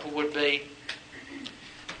example would be,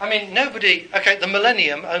 the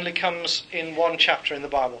millennium only comes in one chapter in the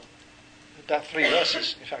Bible. About 3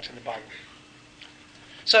 verses, in fact, in the Bible.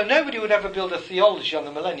 So nobody would ever build a theology on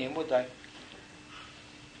the millennium, would they?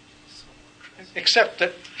 Except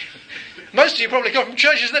that most of you probably come from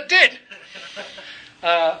churches that did.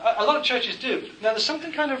 A lot of churches do. Now there's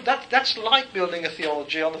something kind of, that's like building a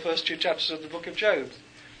theology on the first 2 chapters of the book of Job.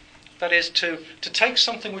 That is to take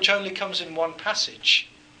something which only comes in one passage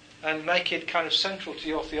and make it kind of central to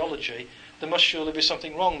your theology. There must surely be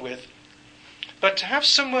something wrong with. But to have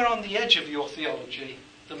somewhere on the edge of your theology,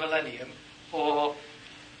 the millennium, or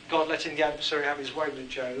God letting the adversary have his way with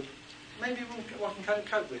Job, maybe one can kind of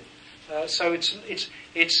cope with. So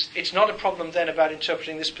it's not a problem then about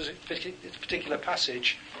interpreting this particular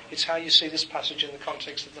passage. It's how you see this passage in the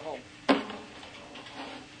context of the whole.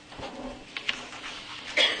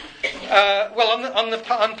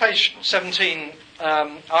 On page 17,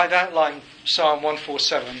 I've outlined Psalm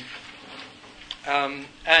 147.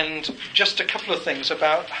 And just a couple of things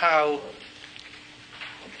about how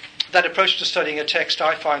that approach to studying a text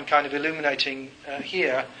I find kind of illuminating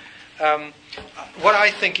here. what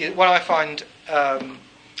I find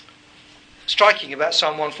striking about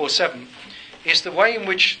Psalm 147 is the way in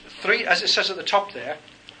which three, as it says at the top there,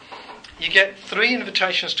 you get 3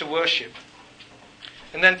 invitations to worship,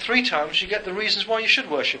 and then 3 times you get the reasons why you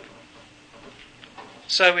should worship.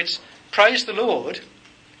 So it's praise the Lord,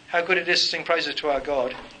 how good it is to sing praises to our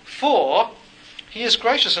God, for He is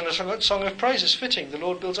gracious and a song of praise is fitting. The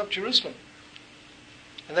Lord builds up Jerusalem.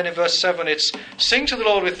 And then in verse 7 it's sing to the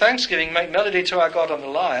Lord with thanksgiving, make melody to our God on the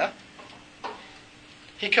lyre.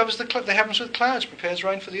 He covers the heavens with clouds, prepares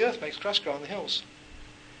rain for the earth, makes grass grow on the hills.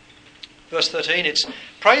 Verse 13 it's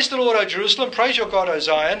praise the Lord, O Jerusalem, praise your God, O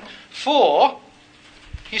Zion, for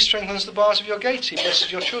He strengthens the bars of your gates, He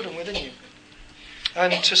blesses your children within you.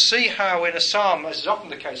 And to see how in a psalm, as is often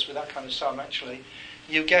the case with that kind of psalm actually,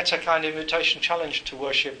 you get a kind of invitation challenge to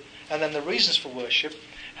worship, and then the reasons for worship,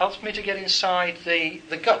 helps me to get inside the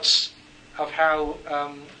guts of how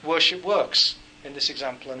worship works in this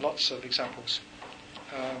example, and lots of examples.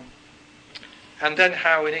 And then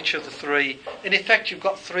how in each of the 3, in effect you've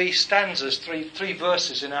got 3 stanzas, three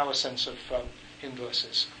verses in our sense of hymn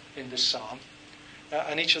verses in this psalm.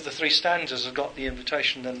 And each of the 3 stanzas have got the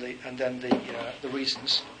invitation and then the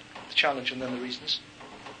reasons, the challenge and then the reasons.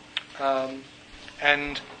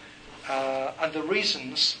 And the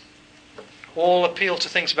reasons all appeal to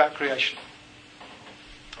things about creation.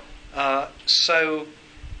 So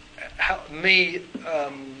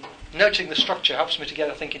noting the structure helps me to get,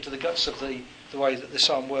 I think, into the guts of the way that the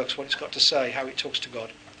psalm works, what it's got to say, how it talks to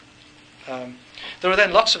God. There are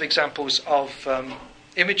then lots of examples of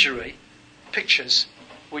imagery, pictures,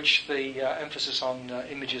 which the emphasis on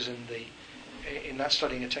images in that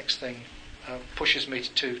studying a text thing pushes me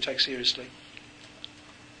to take seriously.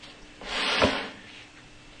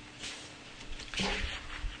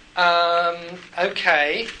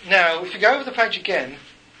 Okay, now if you go over the page again,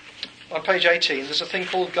 on page 18, there's a thing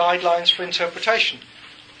called Guidelines for Interpretation.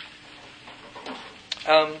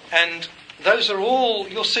 And those are all,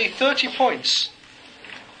 you'll see 30 points,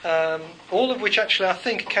 all of which actually I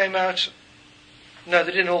think came out, no,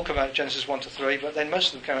 they didn't all come out of Genesis 1 to 3, but then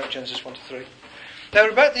most of them came out of Genesis 1 to 3. They were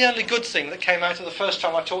about the only good thing that came out of the first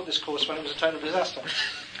time I taught this course when it was a total disaster.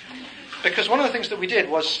 Because one of the things that we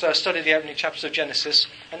did was study the opening chapters of Genesis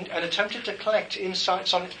and attempted to collect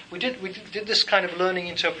insights on it. We did this kind of learning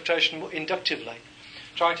interpretation inductively,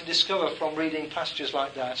 trying to discover from reading passages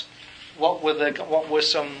like that what were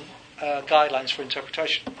some guidelines for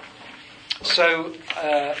interpretation. So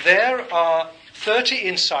there are 30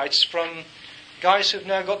 insights from guys who've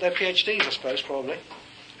now got their PhDs, I suppose, probably,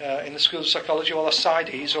 in the School of Psychology, or are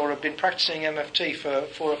PsyDs, or have been practicing MFT for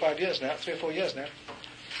 4 or 5 years now, 3 or 4 years now.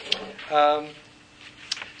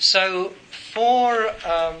 So for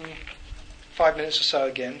 5 minutes or so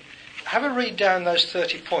again, have a read down those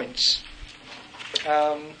 30 points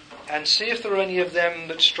and see if there are any of them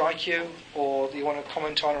that strike you or that you want to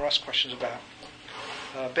comment on or ask questions about.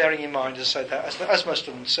 Bearing in mind, as I say, that as most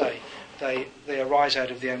of them say, they arise out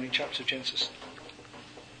of the opening chapters of Genesis.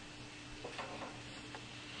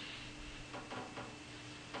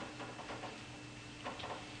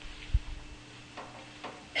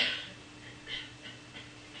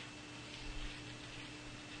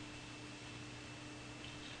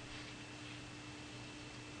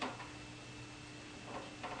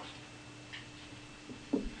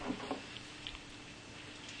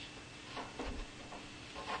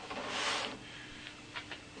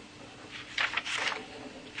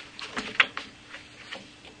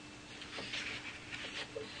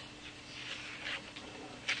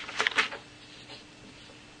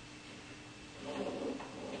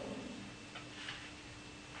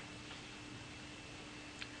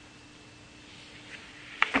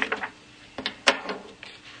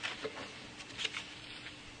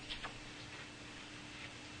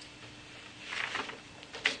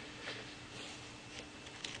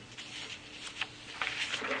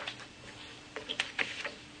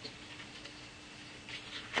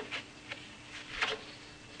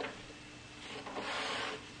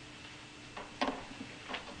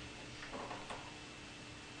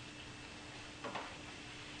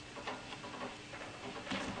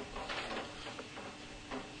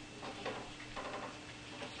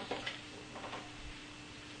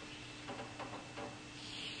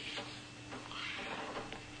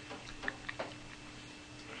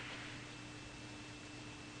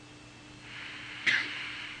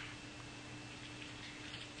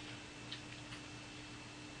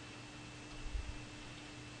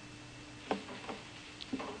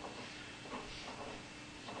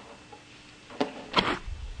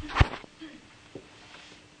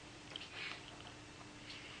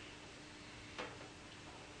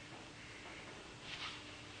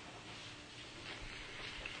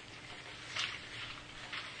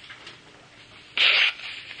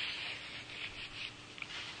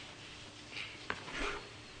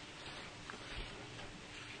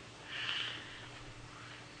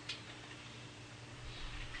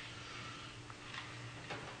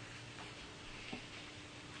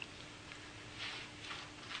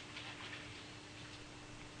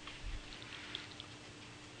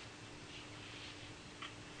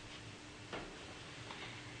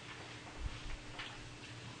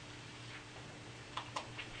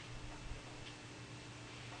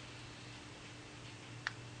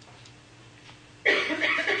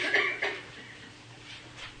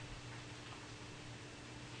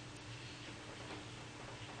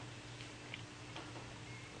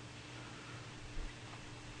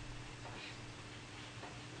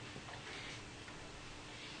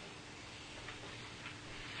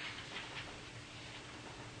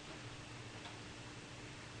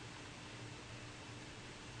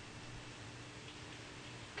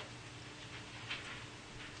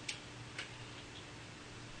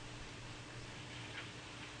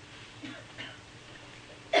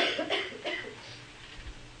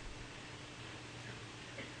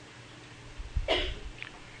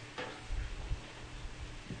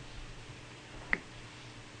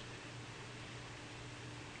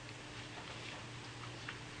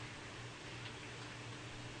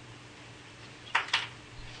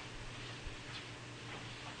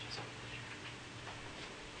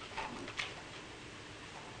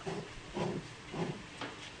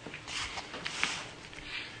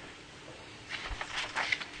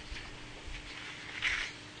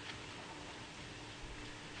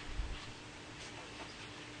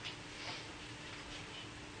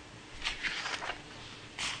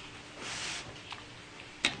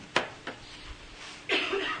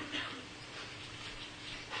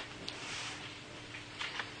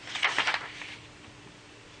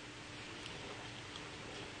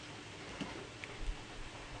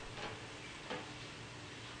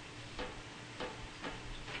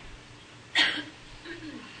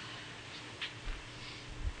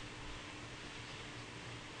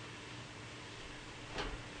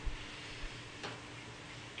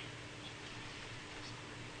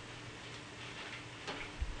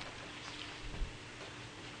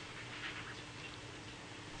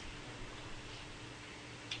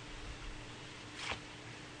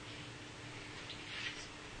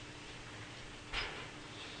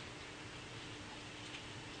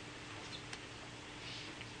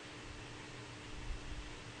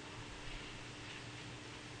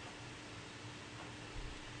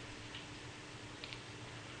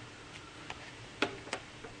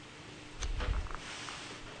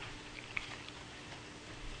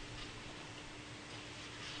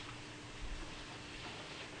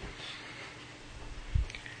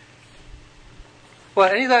 Well,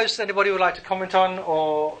 any of those anybody would like to comment on,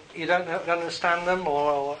 or you don't understand them,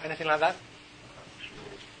 or anything like that?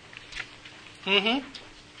 Mm-hmm. Number 3,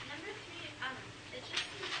 it just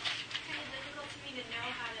seems kind of difficult to me to know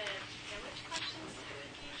how to get which questions it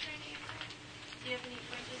would be trying to answer. Do you have any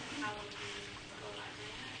pointers on how we go about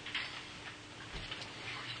doing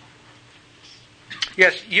that?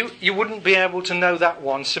 Yes, you wouldn't be able to know that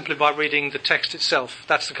one simply by reading the text itself.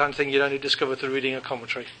 That's the kind of thing you'd only discover through reading a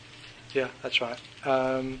commentary. Yeah, that's right.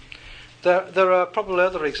 There are probably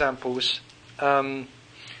other examples. I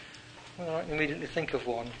can immediately think of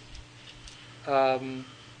one.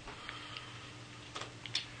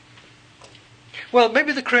 Well,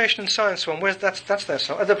 maybe the creation and science one. That's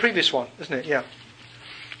there? The previous one, isn't it? Yeah.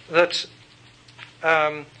 That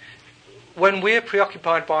when we're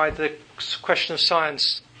preoccupied by the question of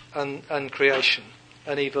science and creation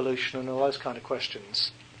and evolution and all those kind of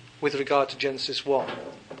questions, with regard to Genesis 1,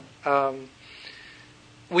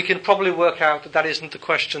 we can probably work out that isn't the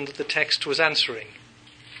question that the text was answering.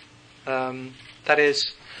 That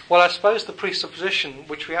is, well, I suppose the presupposition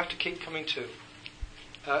which we have to keep coming to,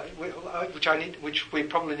 which we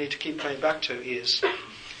probably need to keep coming back to, is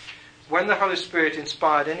when the Holy Spirit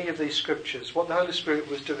inspired any of these scriptures, what the Holy Spirit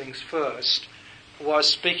was doing first was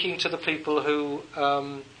speaking to the people who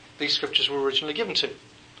these scriptures were originally given to.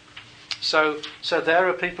 So there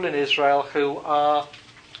are people in Israel who are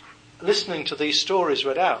listening to these stories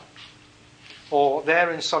read out, or there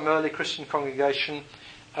in some early Christian congregation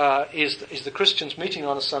is the Christians meeting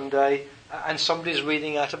on a Sunday and somebody's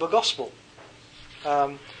reading out of a gospel,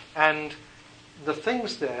 and the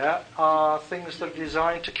things there are things that are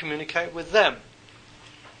designed to communicate with them.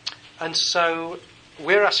 And so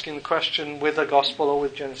we're asking the question with the gospel or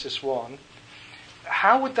with Genesis 1,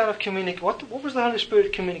 how would that have communicated? What was the Holy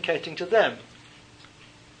Spirit communicating to them?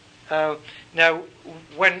 Now,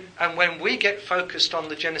 when we get focused on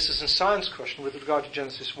the Genesis and science question with regard to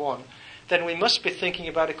Genesis 1, then we must be thinking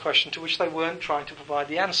about a question to which they weren't trying to provide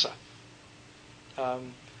the answer.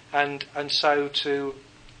 And so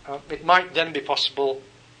it might then be possible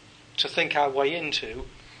to think our way into,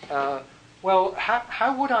 well,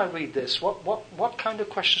 how would I read this? What kind of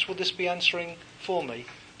questions would this be answering for me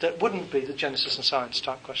that wouldn't be the Genesis and science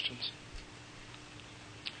type questions?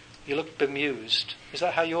 You look bemused. Is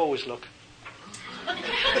that how you always look?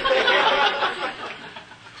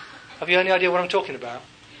 Have you any idea what I'm talking about?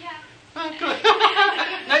 Yeah. Oh, good.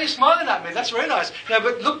 Now you're smiling at me. That's very nice. No,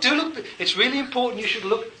 but look. It's really important. You should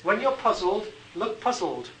look when you're puzzled. Look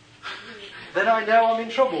puzzled. Then I know I'm in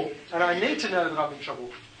trouble, and I need to know that I'm in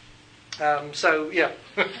trouble. So yeah.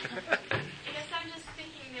 I guess I'm just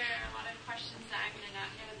thinking there are a lot of questions that I'm going to not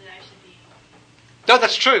know that I should be. No,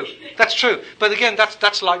 that's true. That's true. But again,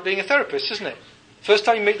 that's like being a therapist, isn't it? First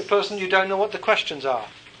time you meet the person, you don't know what the questions are.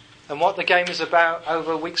 And what the game is about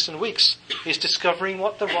over weeks and weeks is discovering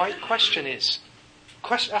what the right question is.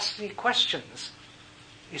 Asking questions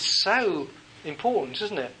is so important,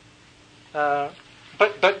 isn't it? But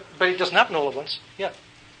it doesn't happen all at once. Yeah.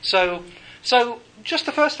 So just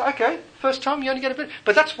the first time you only get a bit.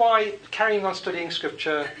 But that's why carrying on studying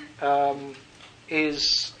Scripture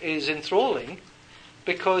is enthralling,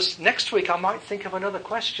 because next week I might think of another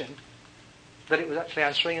question that it was actually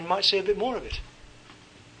answering and might see a bit more of it.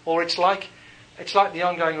 Or it's like the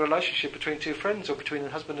ongoing relationship between two friends or between a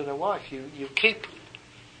husband and a wife. You keep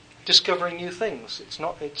discovering new things.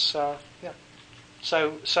 Yeah.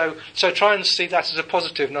 So try and see that as a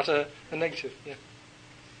positive, not a negative. Yeah.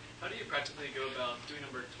 How do you practically go about doing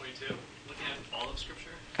number 22? Looking at all of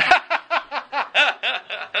Scripture?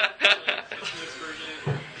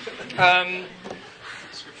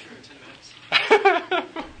 Scripture in 10 minutes.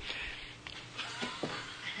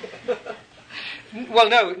 Well,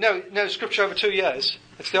 no. Scripture over 2 years.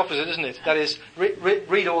 It's the opposite, isn't it? That is,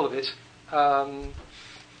 read all of it.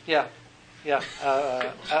 Yeah.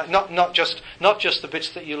 Not just the bits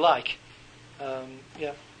that you like.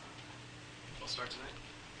 Yeah. I'll start tonight.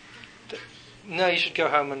 No, you should go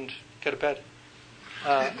home and go to bed.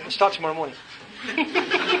 Start tomorrow morning.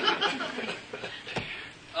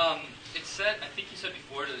 It said, I think you said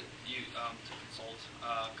before that you to consult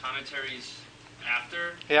commentaries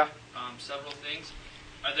after. Yeah. Several things.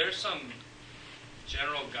 Are there some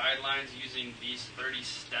general guidelines using these 30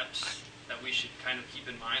 steps that we should kind of keep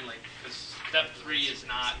in mind? Like, because step 3 is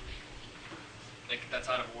not, like, that's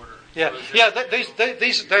out of order. Yeah, so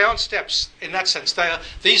these they aren't steps in that sense.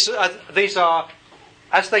 These are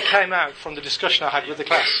as they came out from the discussion I had with the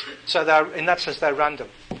class. So in that sense they're random.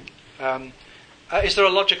 Is there a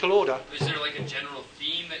logical order? Is there like a general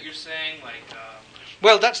theme that you're saying? Like,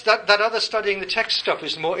 well, that other studying the text stuff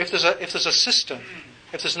is more. If there's a system,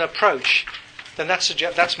 if there's an approach,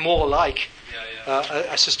 then that's more like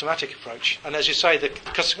a systematic approach. And as you say,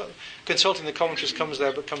 consulting the commentaries comes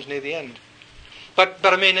near the end. But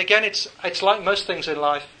I mean, again, it's like most things in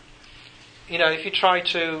life. If you try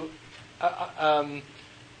to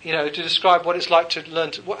to describe what it's like to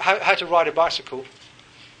learn how to ride a bicycle,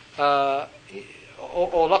 or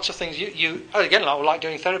lots of things. Again, like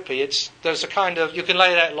doing therapy. There's a kind of, you can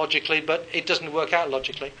lay it out logically, but it doesn't work out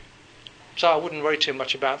logically. So I wouldn't worry too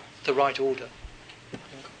much about the right order.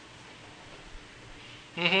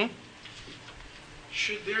 Mm-hmm.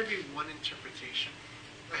 Should there be one interpretation?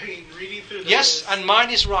 I mean, reading through the Yes, list, and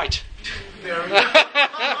mine is right. There we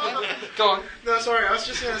go. Go on. No, sorry. I was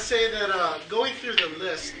just going to say that going through the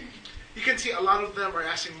list, you can see a lot of them are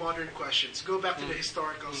asking modern questions. Go back to the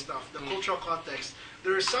historical stuff, the cultural context.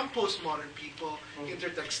 There are some postmodern people,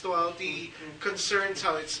 intertextuality, concerns,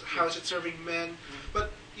 how is it serving men.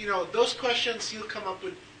 But, those questions, you'll come up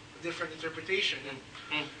with a different interpretation.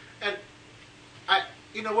 And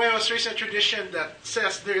in a way, I was raised in a tradition that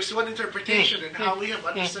says there's one interpretation, and how we have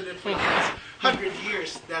understood it for the last 100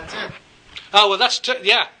 years. That's it. Oh, well, that's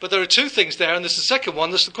but there are two things there, and there's the second one.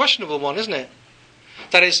 There's the questionable one, isn't it?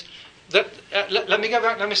 That is, let me go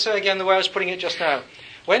back. Let me say again the way I was putting it just now.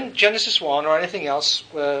 When Genesis 1 or anything else,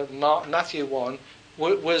 Matthew 1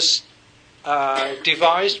 was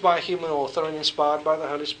devised by a human author and inspired by the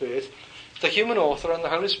Holy Spirit, the human author and the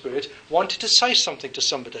Holy Spirit wanted to say something to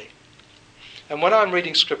somebody. And when I'm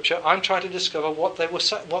reading Scripture, I'm trying to discover what they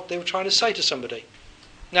were trying to say to somebody.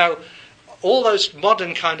 Now, all those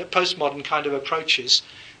postmodern kind of approaches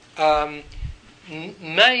may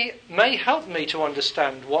help me to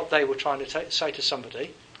understand what they were trying to say to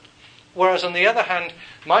somebody. Whereas, on the other hand,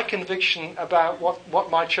 my conviction about what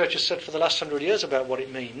my church has said for the last 100 years about what it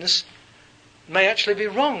means may actually be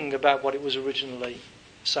wrong about what it was originally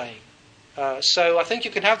saying. So I think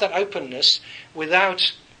you can have that openness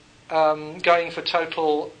without going for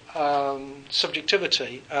total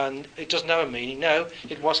subjectivity, and it doesn't have a meaning. No,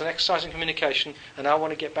 it was an exercise in communication, and I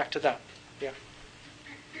want to get back to that. Yeah.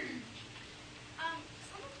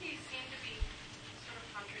 Some of these seem to be sort of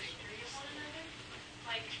contradictory to one another,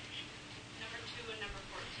 like number 2 and number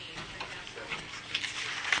 14, for example.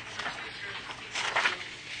 Number 2 sort of speaks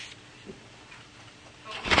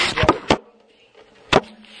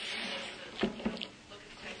to look at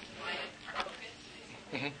the text and why it's focus.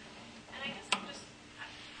 Mm-hmm. And I guess I'm just, I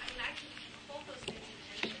mean, I can hold those things in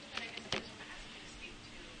tension, but I guess I just want to ask you to speak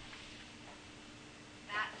to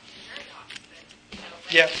that paradox that,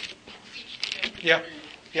 like, Yeah. Yeah.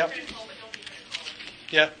 Yeah. Critical, but don't be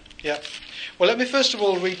critical. Yeah. Well, let me first of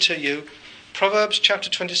all read to you Proverbs chapter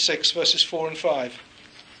 26, verses 4 and 5,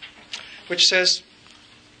 which says,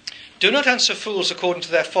 "Do not answer fools according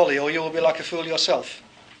to their folly, or you will be like a fool yourself.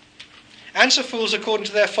 Answer fools according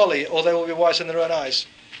to their folly, or they will be wise in their own eyes."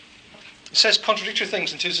 It says contradictory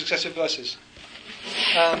things in 2 successive verses.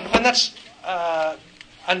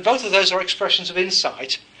 And both of those are expressions of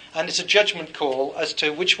insight, and it's a judgment call as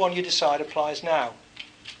to which one you decide applies now.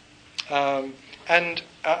 And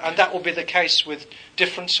that will be the case with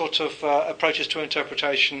different sort of approaches to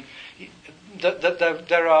interpretation.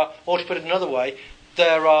 There are, or to put it another way,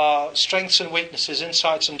 there are strengths and weaknesses,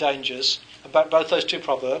 insights and dangers about both those two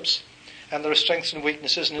proverbs, and there are strengths and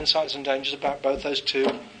weaknesses and insights and dangers about both those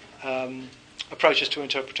two approaches to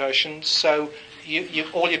interpretation. So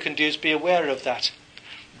all you can do is be aware of that.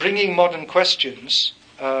 Bringing modern questions.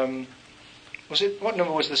 What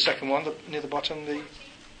number was the second one? Near the bottom,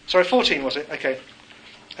 14 was it? Okay.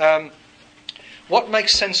 What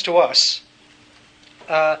makes sense to us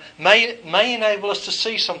may enable us to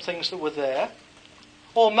see some things that were there,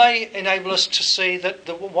 or may enable us to see that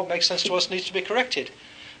what makes sense to us needs to be corrected.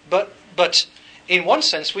 But in one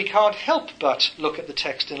sense, we can't help but look at the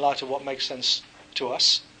text in light of what makes sense to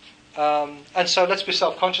us. And so let's be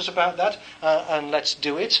self-conscious about that, and let's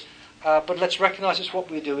do it. But let's recognise it's what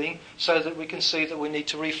we're doing, so that we can see that we need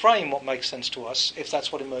to reframe what makes sense to us, if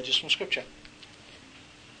that's what emerges from Scripture.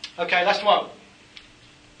 Okay, last one.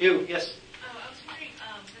 You, yes? I was wondering,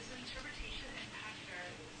 does interpretation impact our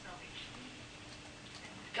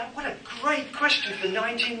salvation? What a great question for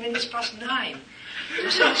 19 minutes past 9.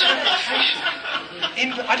 Does interpretation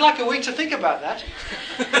I'd like a week to think about that.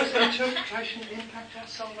 Does interpretation impact our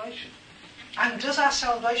salvation? And does our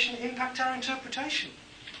salvation impact our interpretation?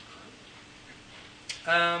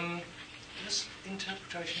 Does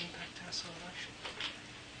interpretation impact our salvation?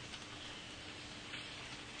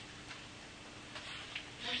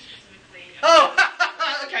 More specifically, Oh,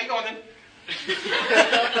 okay, go on then.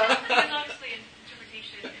 because obviously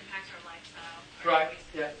interpretation impacts our lifestyle. Our Right, choices,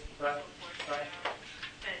 yeah, right, and so forth, right.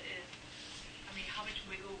 But how much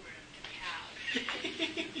wiggle room do we have?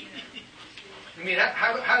 I mean,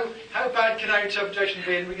 how bad can our interpretation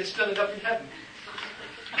be and we can still end up in heaven?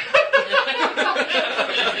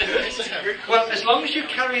 Well, as long as you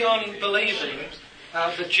carry on believing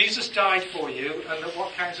that Jesus died for you and that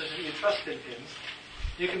what counts is that you trust in him,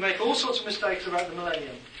 you can make all sorts of mistakes about the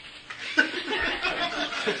millennium.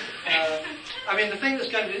 I mean, the thing that's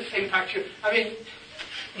going to impact you,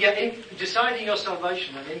 deciding your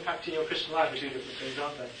salvation and impacting your Christian life are two different things,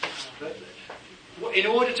 aren't they? But in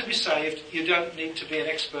order to be saved, you don't need to be an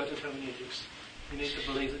expert at hermeneutics. You need to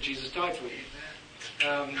believe that Jesus died for you.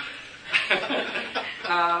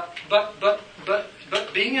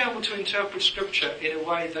 But being able to interpret Scripture in a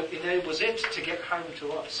way that enables it to get home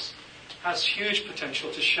to us has huge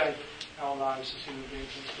potential to shape our lives as human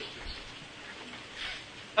beings and Christians.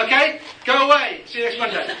 Okay, go away. See you next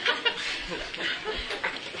Monday.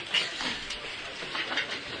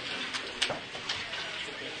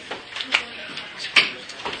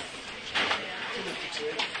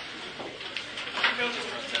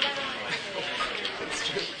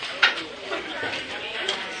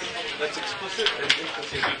 That's explicit and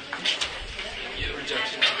implicit.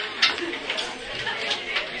 Rejection.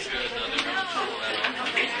 He's good. Another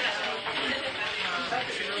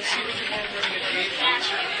If you don't see anyone running a gate,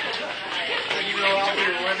 then you know I'll be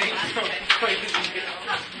running from crazy.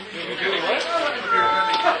 You'll be doing what?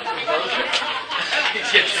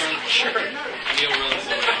 Yes, sure. Neil runs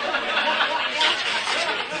away.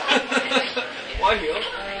 Why, Neil?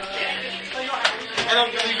 I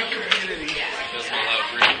don't believe in community. Doesn't allow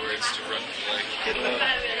Greek words to run like.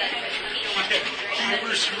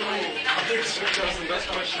 Hebrews rule. That was the best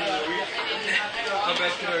question of the week. How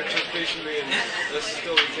bad can our interpretation be, and let's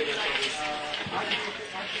still retain our focus?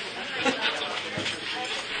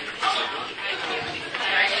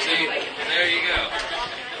 See, there you go.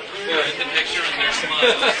 They're in the picture and their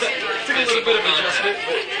smiles. Took a little bit of adjustment,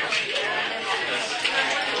 but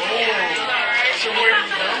So where do you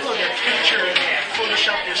download that picture and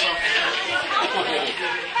Photoshop yourself?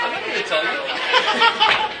 I'm not going to tell you.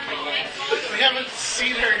 We haven't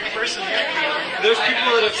seen her in person yet. There's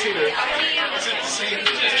people that have seen her. Is it the same You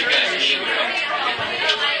picture? guys should come.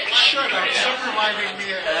 Shut up. Stop reminding me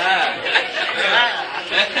of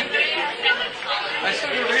I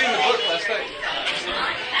started reading the book last night.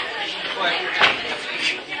 Why?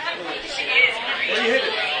 Well, you hit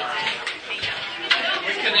it. We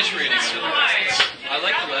finished reading it. I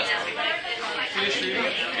like the last one. Finish reading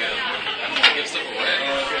it? Yeah. I don't want to give stuff away.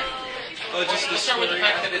 Oh, just the Let's start with the story.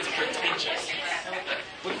 fact that it's pretentious.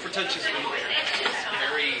 What pretentious one?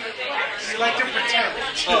 Very. You like to pretend.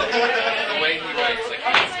 The way he writes, like.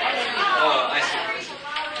 Oh, I see. It's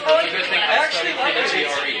a good thing I actually like it.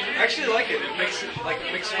 GRE. I actually like it. It makes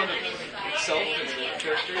fun of itself and the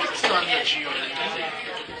characters. It's not the GR.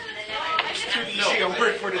 It's too easy a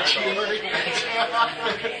word for the GR. Stupid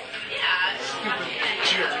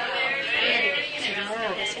GR.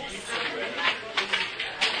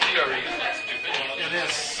 GRE is not stupid. It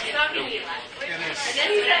is. It is.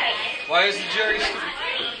 Why is the Jerry stupid?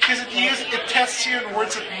 Because it tests you in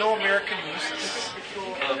words that no American uses.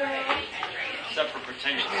 Except for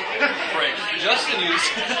pretentious. Right. Justin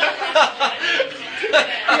used.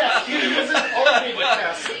 Yeah, he uses it only to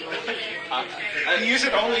test. He uses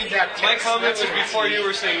it only in that text. My comment That's was what I before see. you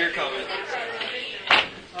were saying your comment.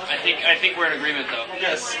 I think we're in agreement though.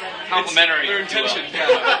 Yes. Complimentary. Their if you will. intention. Yeah.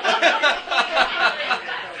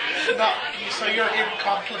 No, so you're in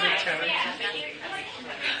complimentary.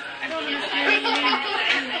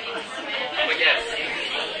 But yes,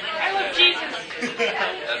 I love Jesus.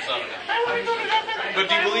 that's not enough. But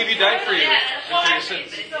do you believe he died for you and for your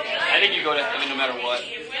sins? I think you go to heaven no matter what.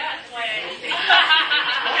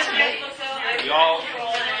 We all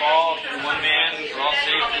fall through one man. We're all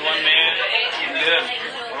saved through one man. We're good.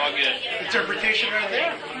 We're all good. Interpretation right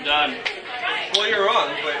there. I'm done. Well, you're wrong,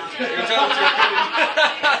 but you're entitled to your opinion.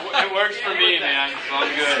 It works for me, man. So I'm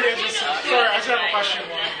good. Sorry, I just have a question.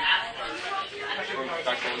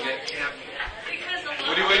 Dr. Legate.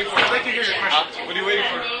 What are you waiting for? I'd like to hear your question. What are you waiting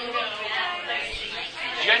for? Did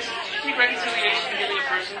you guys see reconciliation and healing of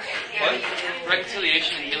persons? What?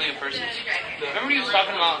 Reconciliation and healing of persons. Remember he was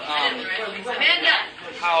talking about Amanda.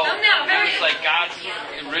 how Oh, no, it was like God's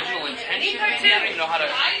original intention. I don't even know how to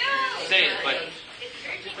say it, but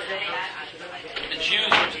the Jews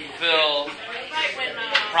were to fulfill the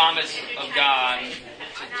promise of God, to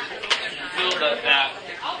fulfill the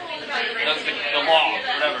law,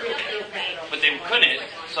 whatever. But they couldn't,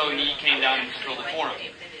 so he came down and fulfilled it for them.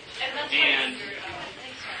 And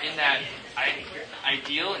in that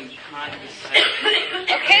ideal and condescending.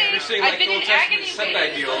 Okay, You're saying I've like been the in Old Testament agony set the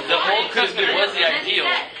waiting. ideal. The Old Testament was the ideal,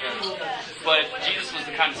 but Jesus was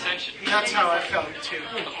the condescension, That's how I felt too.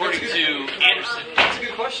 according to Anderson. That's a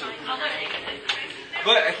good question.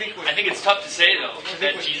 But I think it's tough to say though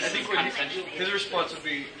that I Jesus think is what condescension. his response would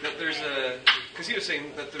be that there's because he was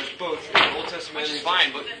saying that there's both in the Old Testament Which and is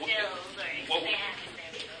fine, but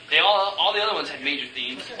they all the other ones had major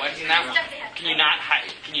themes. Why doesn't that one? Can you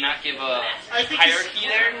not give a I think hierarchy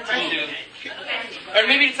there? Or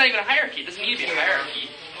maybe it's not even a hierarchy. It doesn't need to be a hierarchy.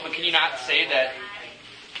 But can you not say that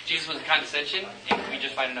Jesus was a condescension, and can we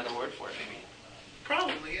just find another word for it? Maybe.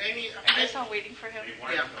 Probably. I mean, I guess I'm waiting for him.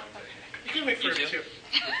 yeah. You can make for You it too? too.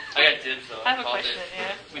 I got dibs though. I have a Called question, it.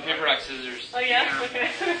 yeah. We paper rock scissors. Oh, yeah? Okay.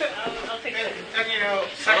 I'll take And, it. and you know, I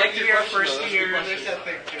second like your year, question, first though. That's a year, good there's question. that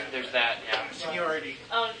thing too. There's that, yeah. Seniority.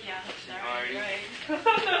 Oh, yeah. Sorry. Sorry.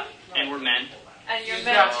 Right. And we're men. And you're Yeah.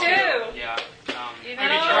 men too. Yeah. You I mean,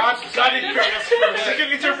 know? God didn't create us first. You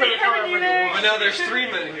can interpret it however you But want. now there's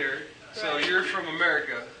 3 men here. So you're from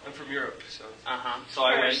America. I'm from Europe. So So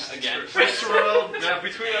I win again. First world, now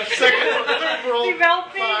between us, second world, third world,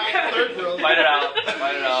 Developing. third world. Fight it out.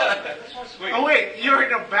 Fight it out. Oh wait, you're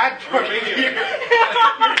in a bad part of Romania. Europe.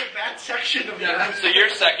 You're in a bad section of Europe. So you're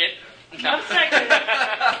second. I'm second.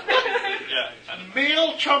 Yeah.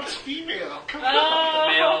 Male trumps female. Come on. Oh.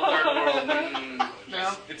 Male, third world.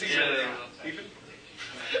 No. it's even. Even.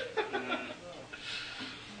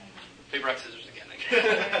 Paper rock scissors again. I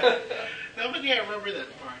guess. No, but yeah, I remember that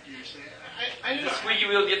part you were saying. I The didn't. squeaky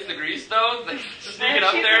wheel gets the grease though. They sneak it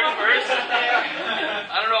up there first.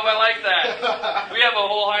 I don't know if I like that. We have a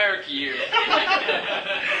whole hierarchy here.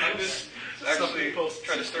 I'm just actually posts.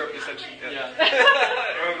 trying to stir up dissension. Yeah.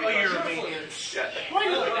 Oh, you're Romanians. Yeah. Why do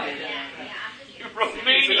you like that? You're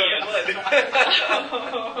Romanian.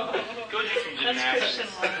 Go do some That's gymnastics. Christian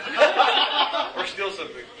love. Or steal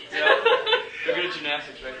something. Yeah. You're good at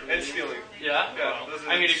gymnastics, right? And stealing. Yeah? Yeah, those are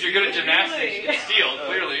I mean, if you're good at gymnastics, you can steal,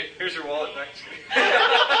 clearly. Here's your wallet back.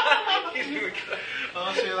 He's doing good.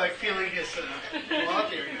 Oh, so you're like feeling his wallet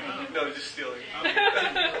there, yeah. No, just stealing. I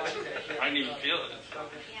didn't even feel it.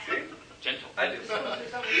 See? Gentle. I did.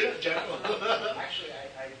 Gentle.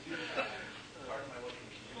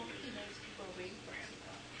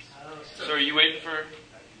 So are you waiting for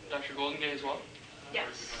Dr. Goldengate as well?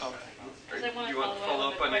 Yes. Okay. Because I want You to want to follow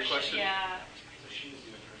up with on the your question? Yeah.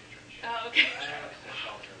 Oh, okay.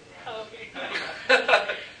 Oh, okay.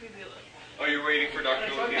 Maybe a little. Oh, you're waiting for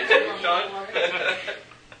Dr. Goldengate, Sean?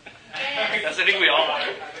 Yes, I think we all are.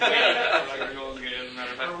 Dr. Goldengate, as a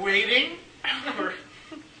matter of fact. We're waiting. Or-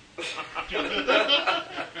 Don't think about it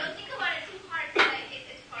too hard, but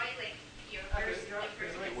it's probably like your first.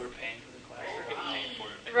 We're paying for the class. We're getting paid for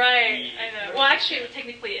it. Right, I know. Well, actually, it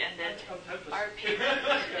technically ended. Our payment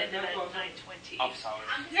ended at 9:20. Office hours.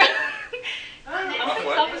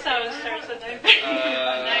 What? Office hours starts at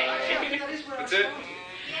 9:00. That's it?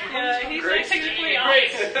 Yeah, he's like Grace. technically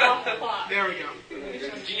Grace. off the clock. There we go.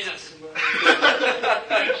 Jesus. Jesus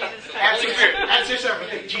Answers, time. answers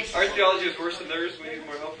everything. Jesus. Our theology is worse than theirs. We need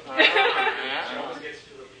more help. Yeah.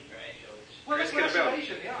 Grace, get about.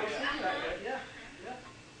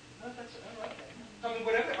 I mean,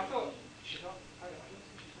 whatever. I thought she's not. I don't know.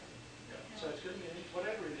 So it's going to be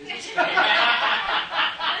whatever it is.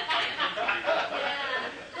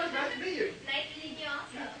 Well, nice to meet you. Nice to meet you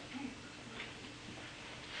also.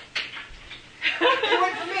 You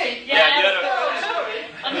went for me. Yeah, Yes. you Sorry.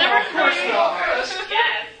 I'm never First first. off.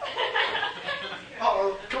 Yes.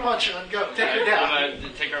 Oh, come on, Sean. Go. Take her I'm down.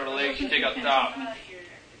 going to take out the legs, you take out the top.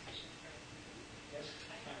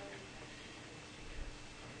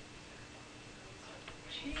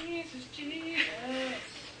 Jesus, Jesus.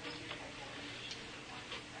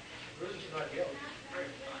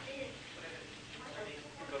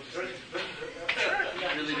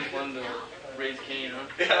 Really just wanted to raise Cain, huh?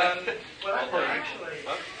 Well, actually,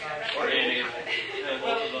 Or Abel.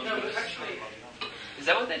 well, no, but actually, Is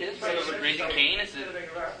that what that is? Raising Cain? Is it?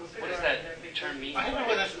 What does that term mean? I don't know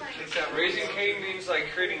what that's exactly. Raising Cain means like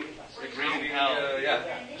creating. Like raising hell. Yeah.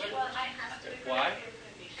 Why?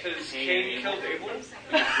 Because Cain killed Abel.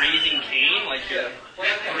 Raising Cain? Like Yeah.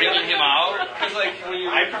 bringing him out? Because like when you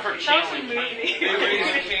I prefer That was a channeling Cain. movie. they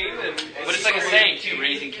raised Cain and But it's like a saying too,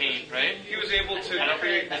 raising Cain, right? he was able to I don't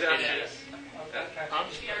create think it disaster. is. Huh?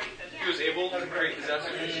 He was able to create disaster.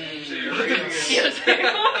 So you're raising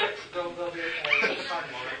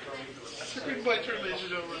Bring my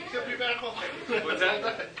translation over. He'll be back home. What's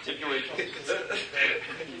that? Tip your waitress. It's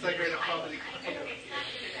like we're in a comedy club.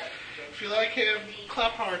 If you like him,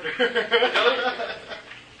 clap harder. Check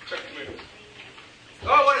the movie.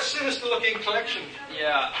 Oh, what a sinister-looking collection.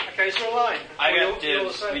 Yeah. Okay, is there a line? I Or you're- got you're the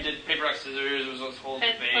dibs. same? We did paper, rock, scissors. It was this whole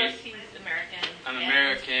And plus, debate. he's American. I'm and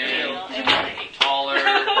American. male, and white. Taller,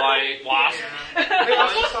 white, wasp.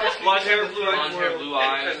 Blonde hair, blue eyes. Blonde hair, blue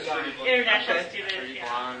eyes. International Okay. student. Pretty Yeah.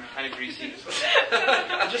 blonde, kind of greasy.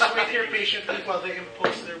 Just wait here patiently while they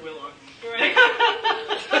impose their will on me. Right.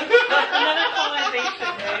 Another colonization,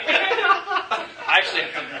 right? I actually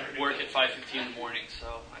have to work at 5:15 in the morning,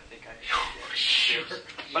 so I think I should get dibs.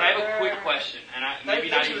 But I have a quick question, and maybe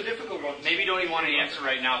not That's even, the difficult one. maybe you don't even want any answer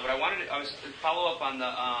right now. But I was to follow up on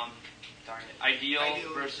the ideal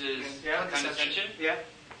versus Yeah. condescension. Yeah.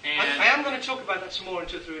 And I am going to talk about that some more in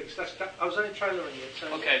 2 or 3 weeks. I was only trailering it. So.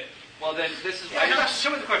 okay, well then this is. Yeah, that's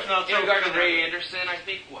some of the question. I'll In tell regard to you. Ray Anderson, I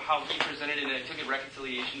think how he presented it, and I took a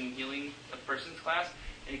reconciliation and healing of persons class,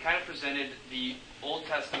 and he kind of presented the Old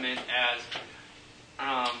Testament as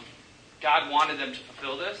God wanted them to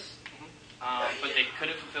fulfill this, but they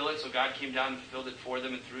couldn't fulfill it, so God came down and fulfilled it for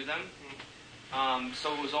them and through them.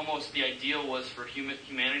 So it was almost the ideal was for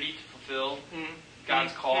humanity to fulfill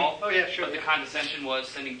God's call. Oh yeah, sure. But the condescension was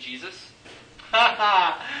sending Jesus.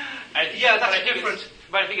 Yeah, that's different.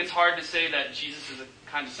 But I think it's hard to say that Jesus is a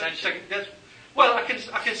condescension. Well, I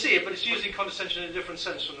can see it, but it's using condescension in a different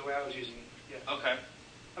sense from the way I was using it. Yeah. Okay.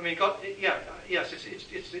 I mean, God. Yeah. Yes.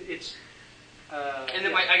 It's. And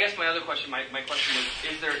then I guess my other question, my question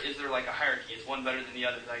is there like a hierarchy? Is one better than the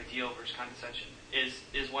other? The ideal versus condescension.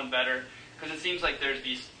 Is one better? Because it seems like there's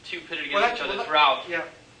these two pitted against each other throughout. Yeah.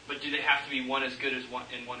 But do they have to be one as good as one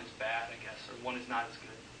and one is bad? I guess, or one is not as good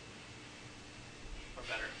or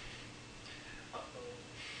better.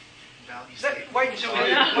 Wait until we do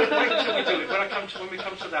it. Wait until we do it. When we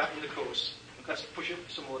come to that in the course, let's push it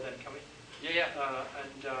some more. Then, can we? Yeah.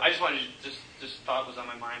 I just wanted to just thought was on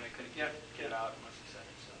my mind. I couldn't get it out unless I said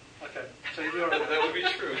it. So. Okay. So you'll be all right. That would be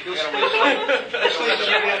true. Okay.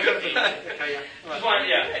 Yeah. Just wanted,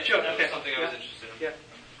 yeah. Sure. That Okay. was something I was interested in. Yeah.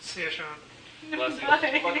 See ya, Sean. Blessings.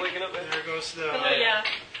 Bye. Luck waking up, man. There goes the Oh, yeah.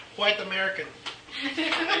 white American.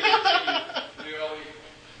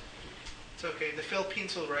 It's okay. The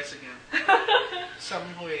Philippines will rise again. Some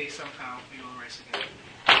way, somehow, we will rise again.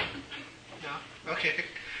 No? Okay.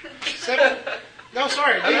 No,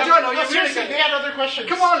 sorry. Oh, you don't know, No, you're seriously, really they had other questions.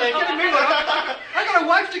 Come on, then. Get a move on. I got a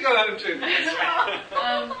wife to go home to.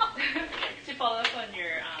 To follow up on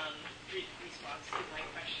your response to my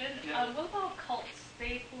question, Yeah. what about cults?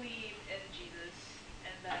 They believe in Jesus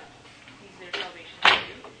and that he's their salvation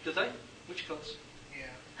too. Do they? Which cults? Yeah.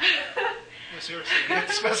 No, seriously, you have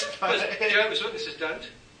to specify. Jehovah's Witnesses don't.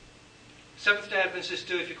 Seventh-day Adventists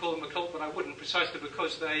do if you call them a cult, but I wouldn't, precisely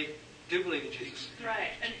because they do believe in Jesus. Right.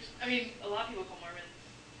 And I mean, a lot of people call Mormons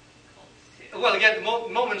cults too. Well, again,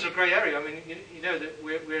 Mormons are a grey area. I mean, you know that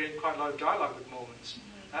we're in quite a lot of dialogue with Mormons,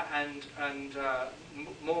 and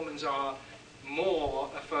Mormons are more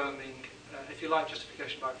affirming, if you like,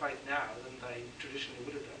 justification by faith now than they traditionally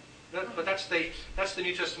would have done. But that's the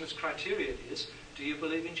New Testament's criteria: is do you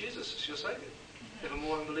believe in Jesus as your Saviour? If a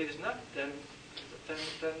Mormon believes no, then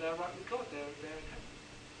they're right with God. They're in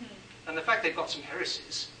heaven. And the fact they've got some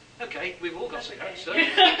heresies. Okay, we've all got some heresies.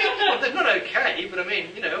 Well, they're not okay, but I mean,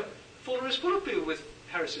 Fuller is full of people with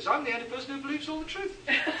heresies. I'm the only person who believes all the truth.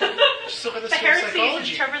 Just look at the The school of heresy is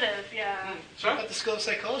psychology. interpretive, yeah. Look at the school of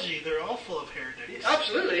psychology. They're all full of heretics.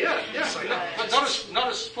 Absolutely, yeah. Psychologists. But not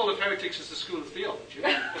as full of heretics as the School of Theology. True.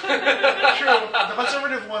 The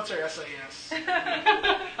conservative ones are SAS. And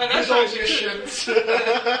that's Those how missions.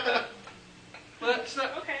 Well, that's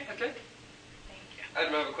that. Okay. Okay. I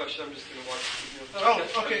don't have a question. I'm just going to watch the video.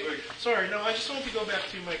 Oh, okay. Sorry, no, I just wanted to go back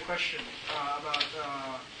to my question about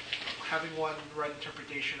having one right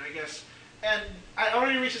interpretation, I guess. And I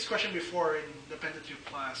already raised this question before in the Pentateuch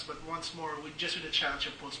class, but once more, just with the challenge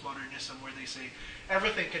of postmodernism, where they say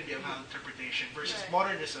everything can be a malinterpretation, versus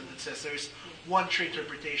modernism that says there's one true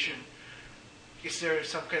interpretation. Is there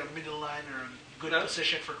some kind of middle line or a good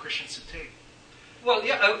position for Christians to take? Well,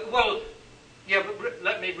 yeah, but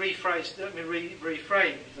let me rephrase. Let me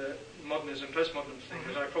reframe the modernism, postmodern thing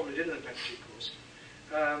that I probably did in the Pentateuch course.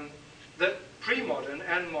 That pre-modern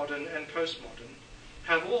and modern and postmodern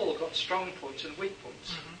have all got strong points and weak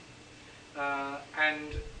points.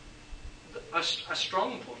 And a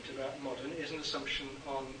strong point about modern is an assumption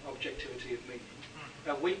on objectivity of meaning.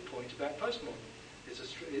 A weak point about postmodern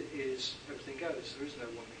is everything goes. There is no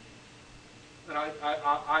one meaning. And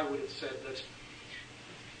I would have said that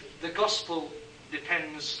the gospel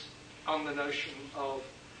depends on the notion of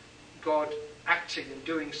God acting and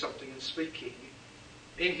doing something and speaking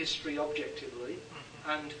in history objectively,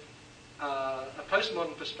 and a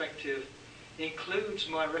postmodern perspective includes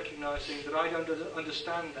my recognising that I don't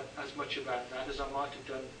understand as much about that as I might have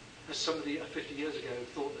done, as somebody 50 years ago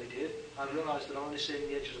thought they did. I realise that I'm only seeing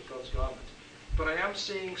the edges of God's garment. But I am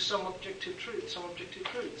seeing some objective truths.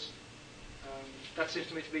 That seems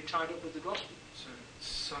to me to be tied up with the gospel. So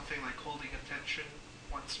something like holding attention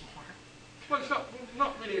once more. Well, it's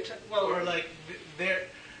not really or like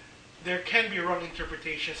there can be wrong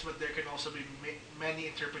interpretations, but there can also be many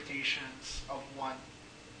interpretations of one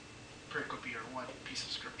pericope or one piece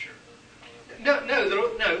of scripture. No.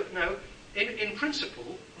 In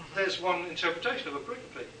principle, there's one interpretation of a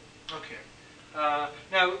pericope. Okay.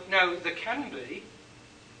 Now there can be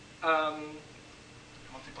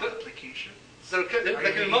multiple applications. There can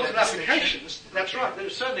be multiple applications. That's right. There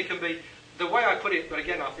certainly can be. The way I put it, but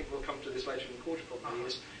again, I think we'll come to this later in the quarter probably,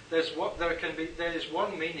 is there is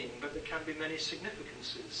one meaning, but there can be many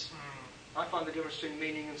significances. I find the difference between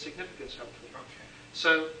meaning and significance helpful. Okay.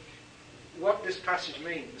 So, what this passage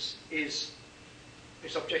means is,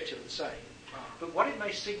 it's objectively the same, but what it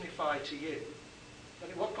may signify to you,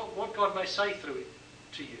 and what God may say through it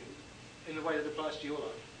to you, in the way that applies to your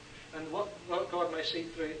life, and what God may say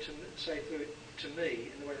through it to me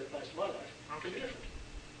in the way that applies to my life, can be different.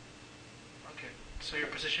 Okay. So your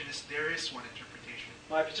position is there is one interpretation.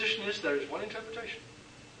 My position is there is one interpretation.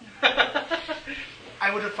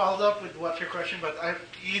 I would have followed up with what's your question, but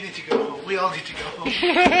you need to go home. We all need to go home.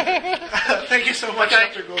 Thank you so much,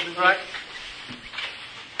 Dr. Golden. Right.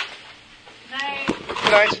 Night.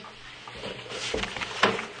 Good night.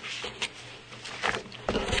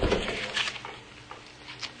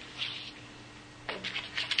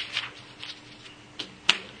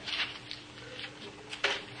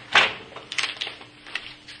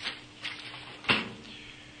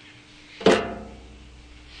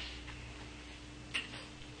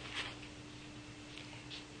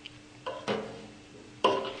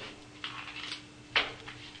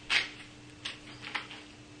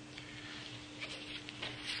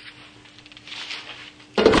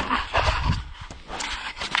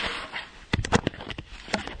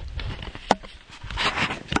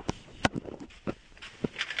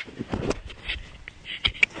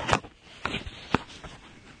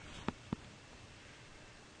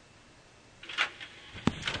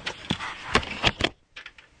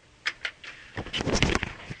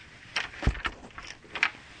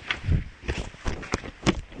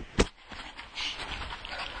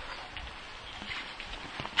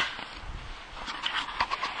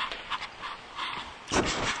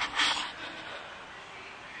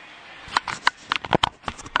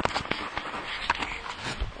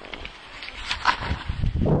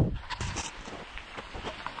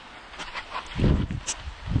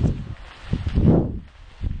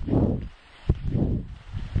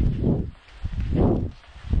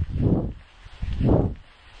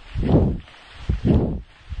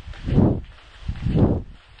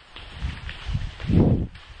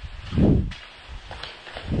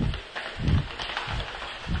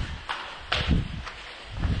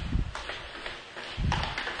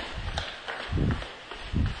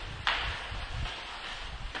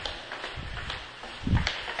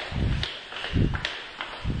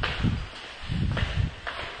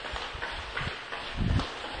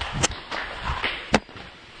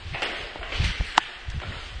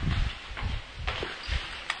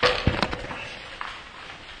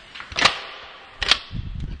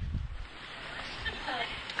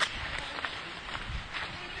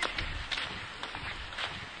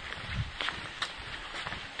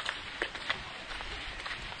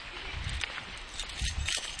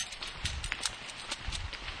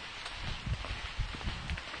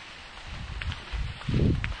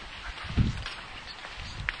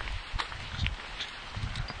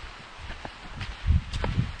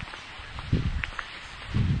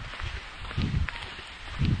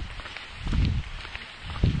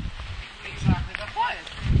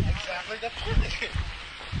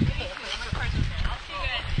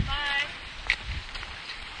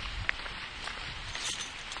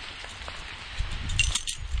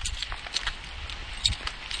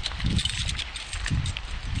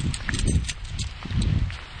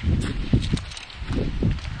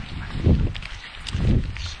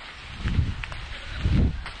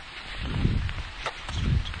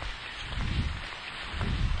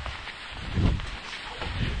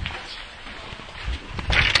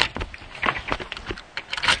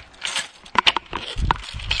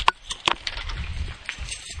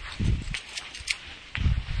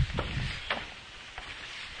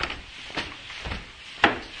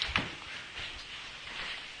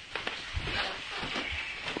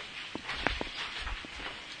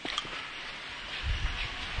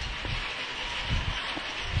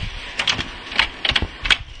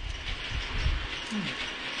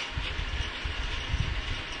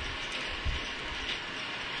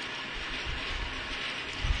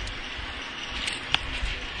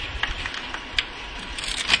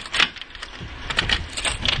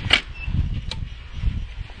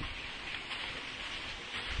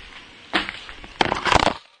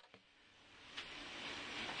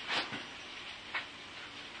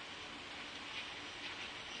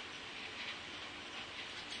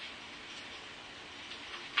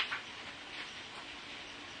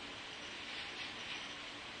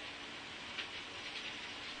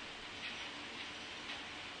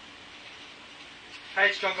 Hey,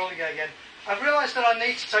 it's John Goldinger again. I've realised that I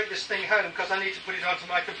need to take this thing home because I need to put it onto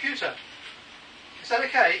my computer. Is that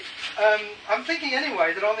okay? I'm thinking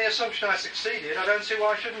anyway that on the assumption I succeeded, I don't see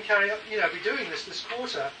why I shouldn't carry on, be doing this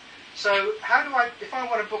quarter. So how do I, if I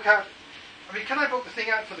want to book out, can I book the thing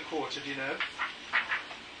out for the quarter, do you know?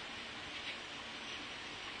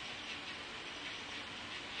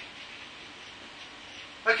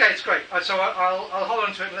 Okay, it's great. So I'll hold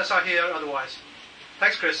on to it unless I hear otherwise.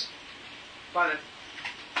 Thanks, Chris. Bye then.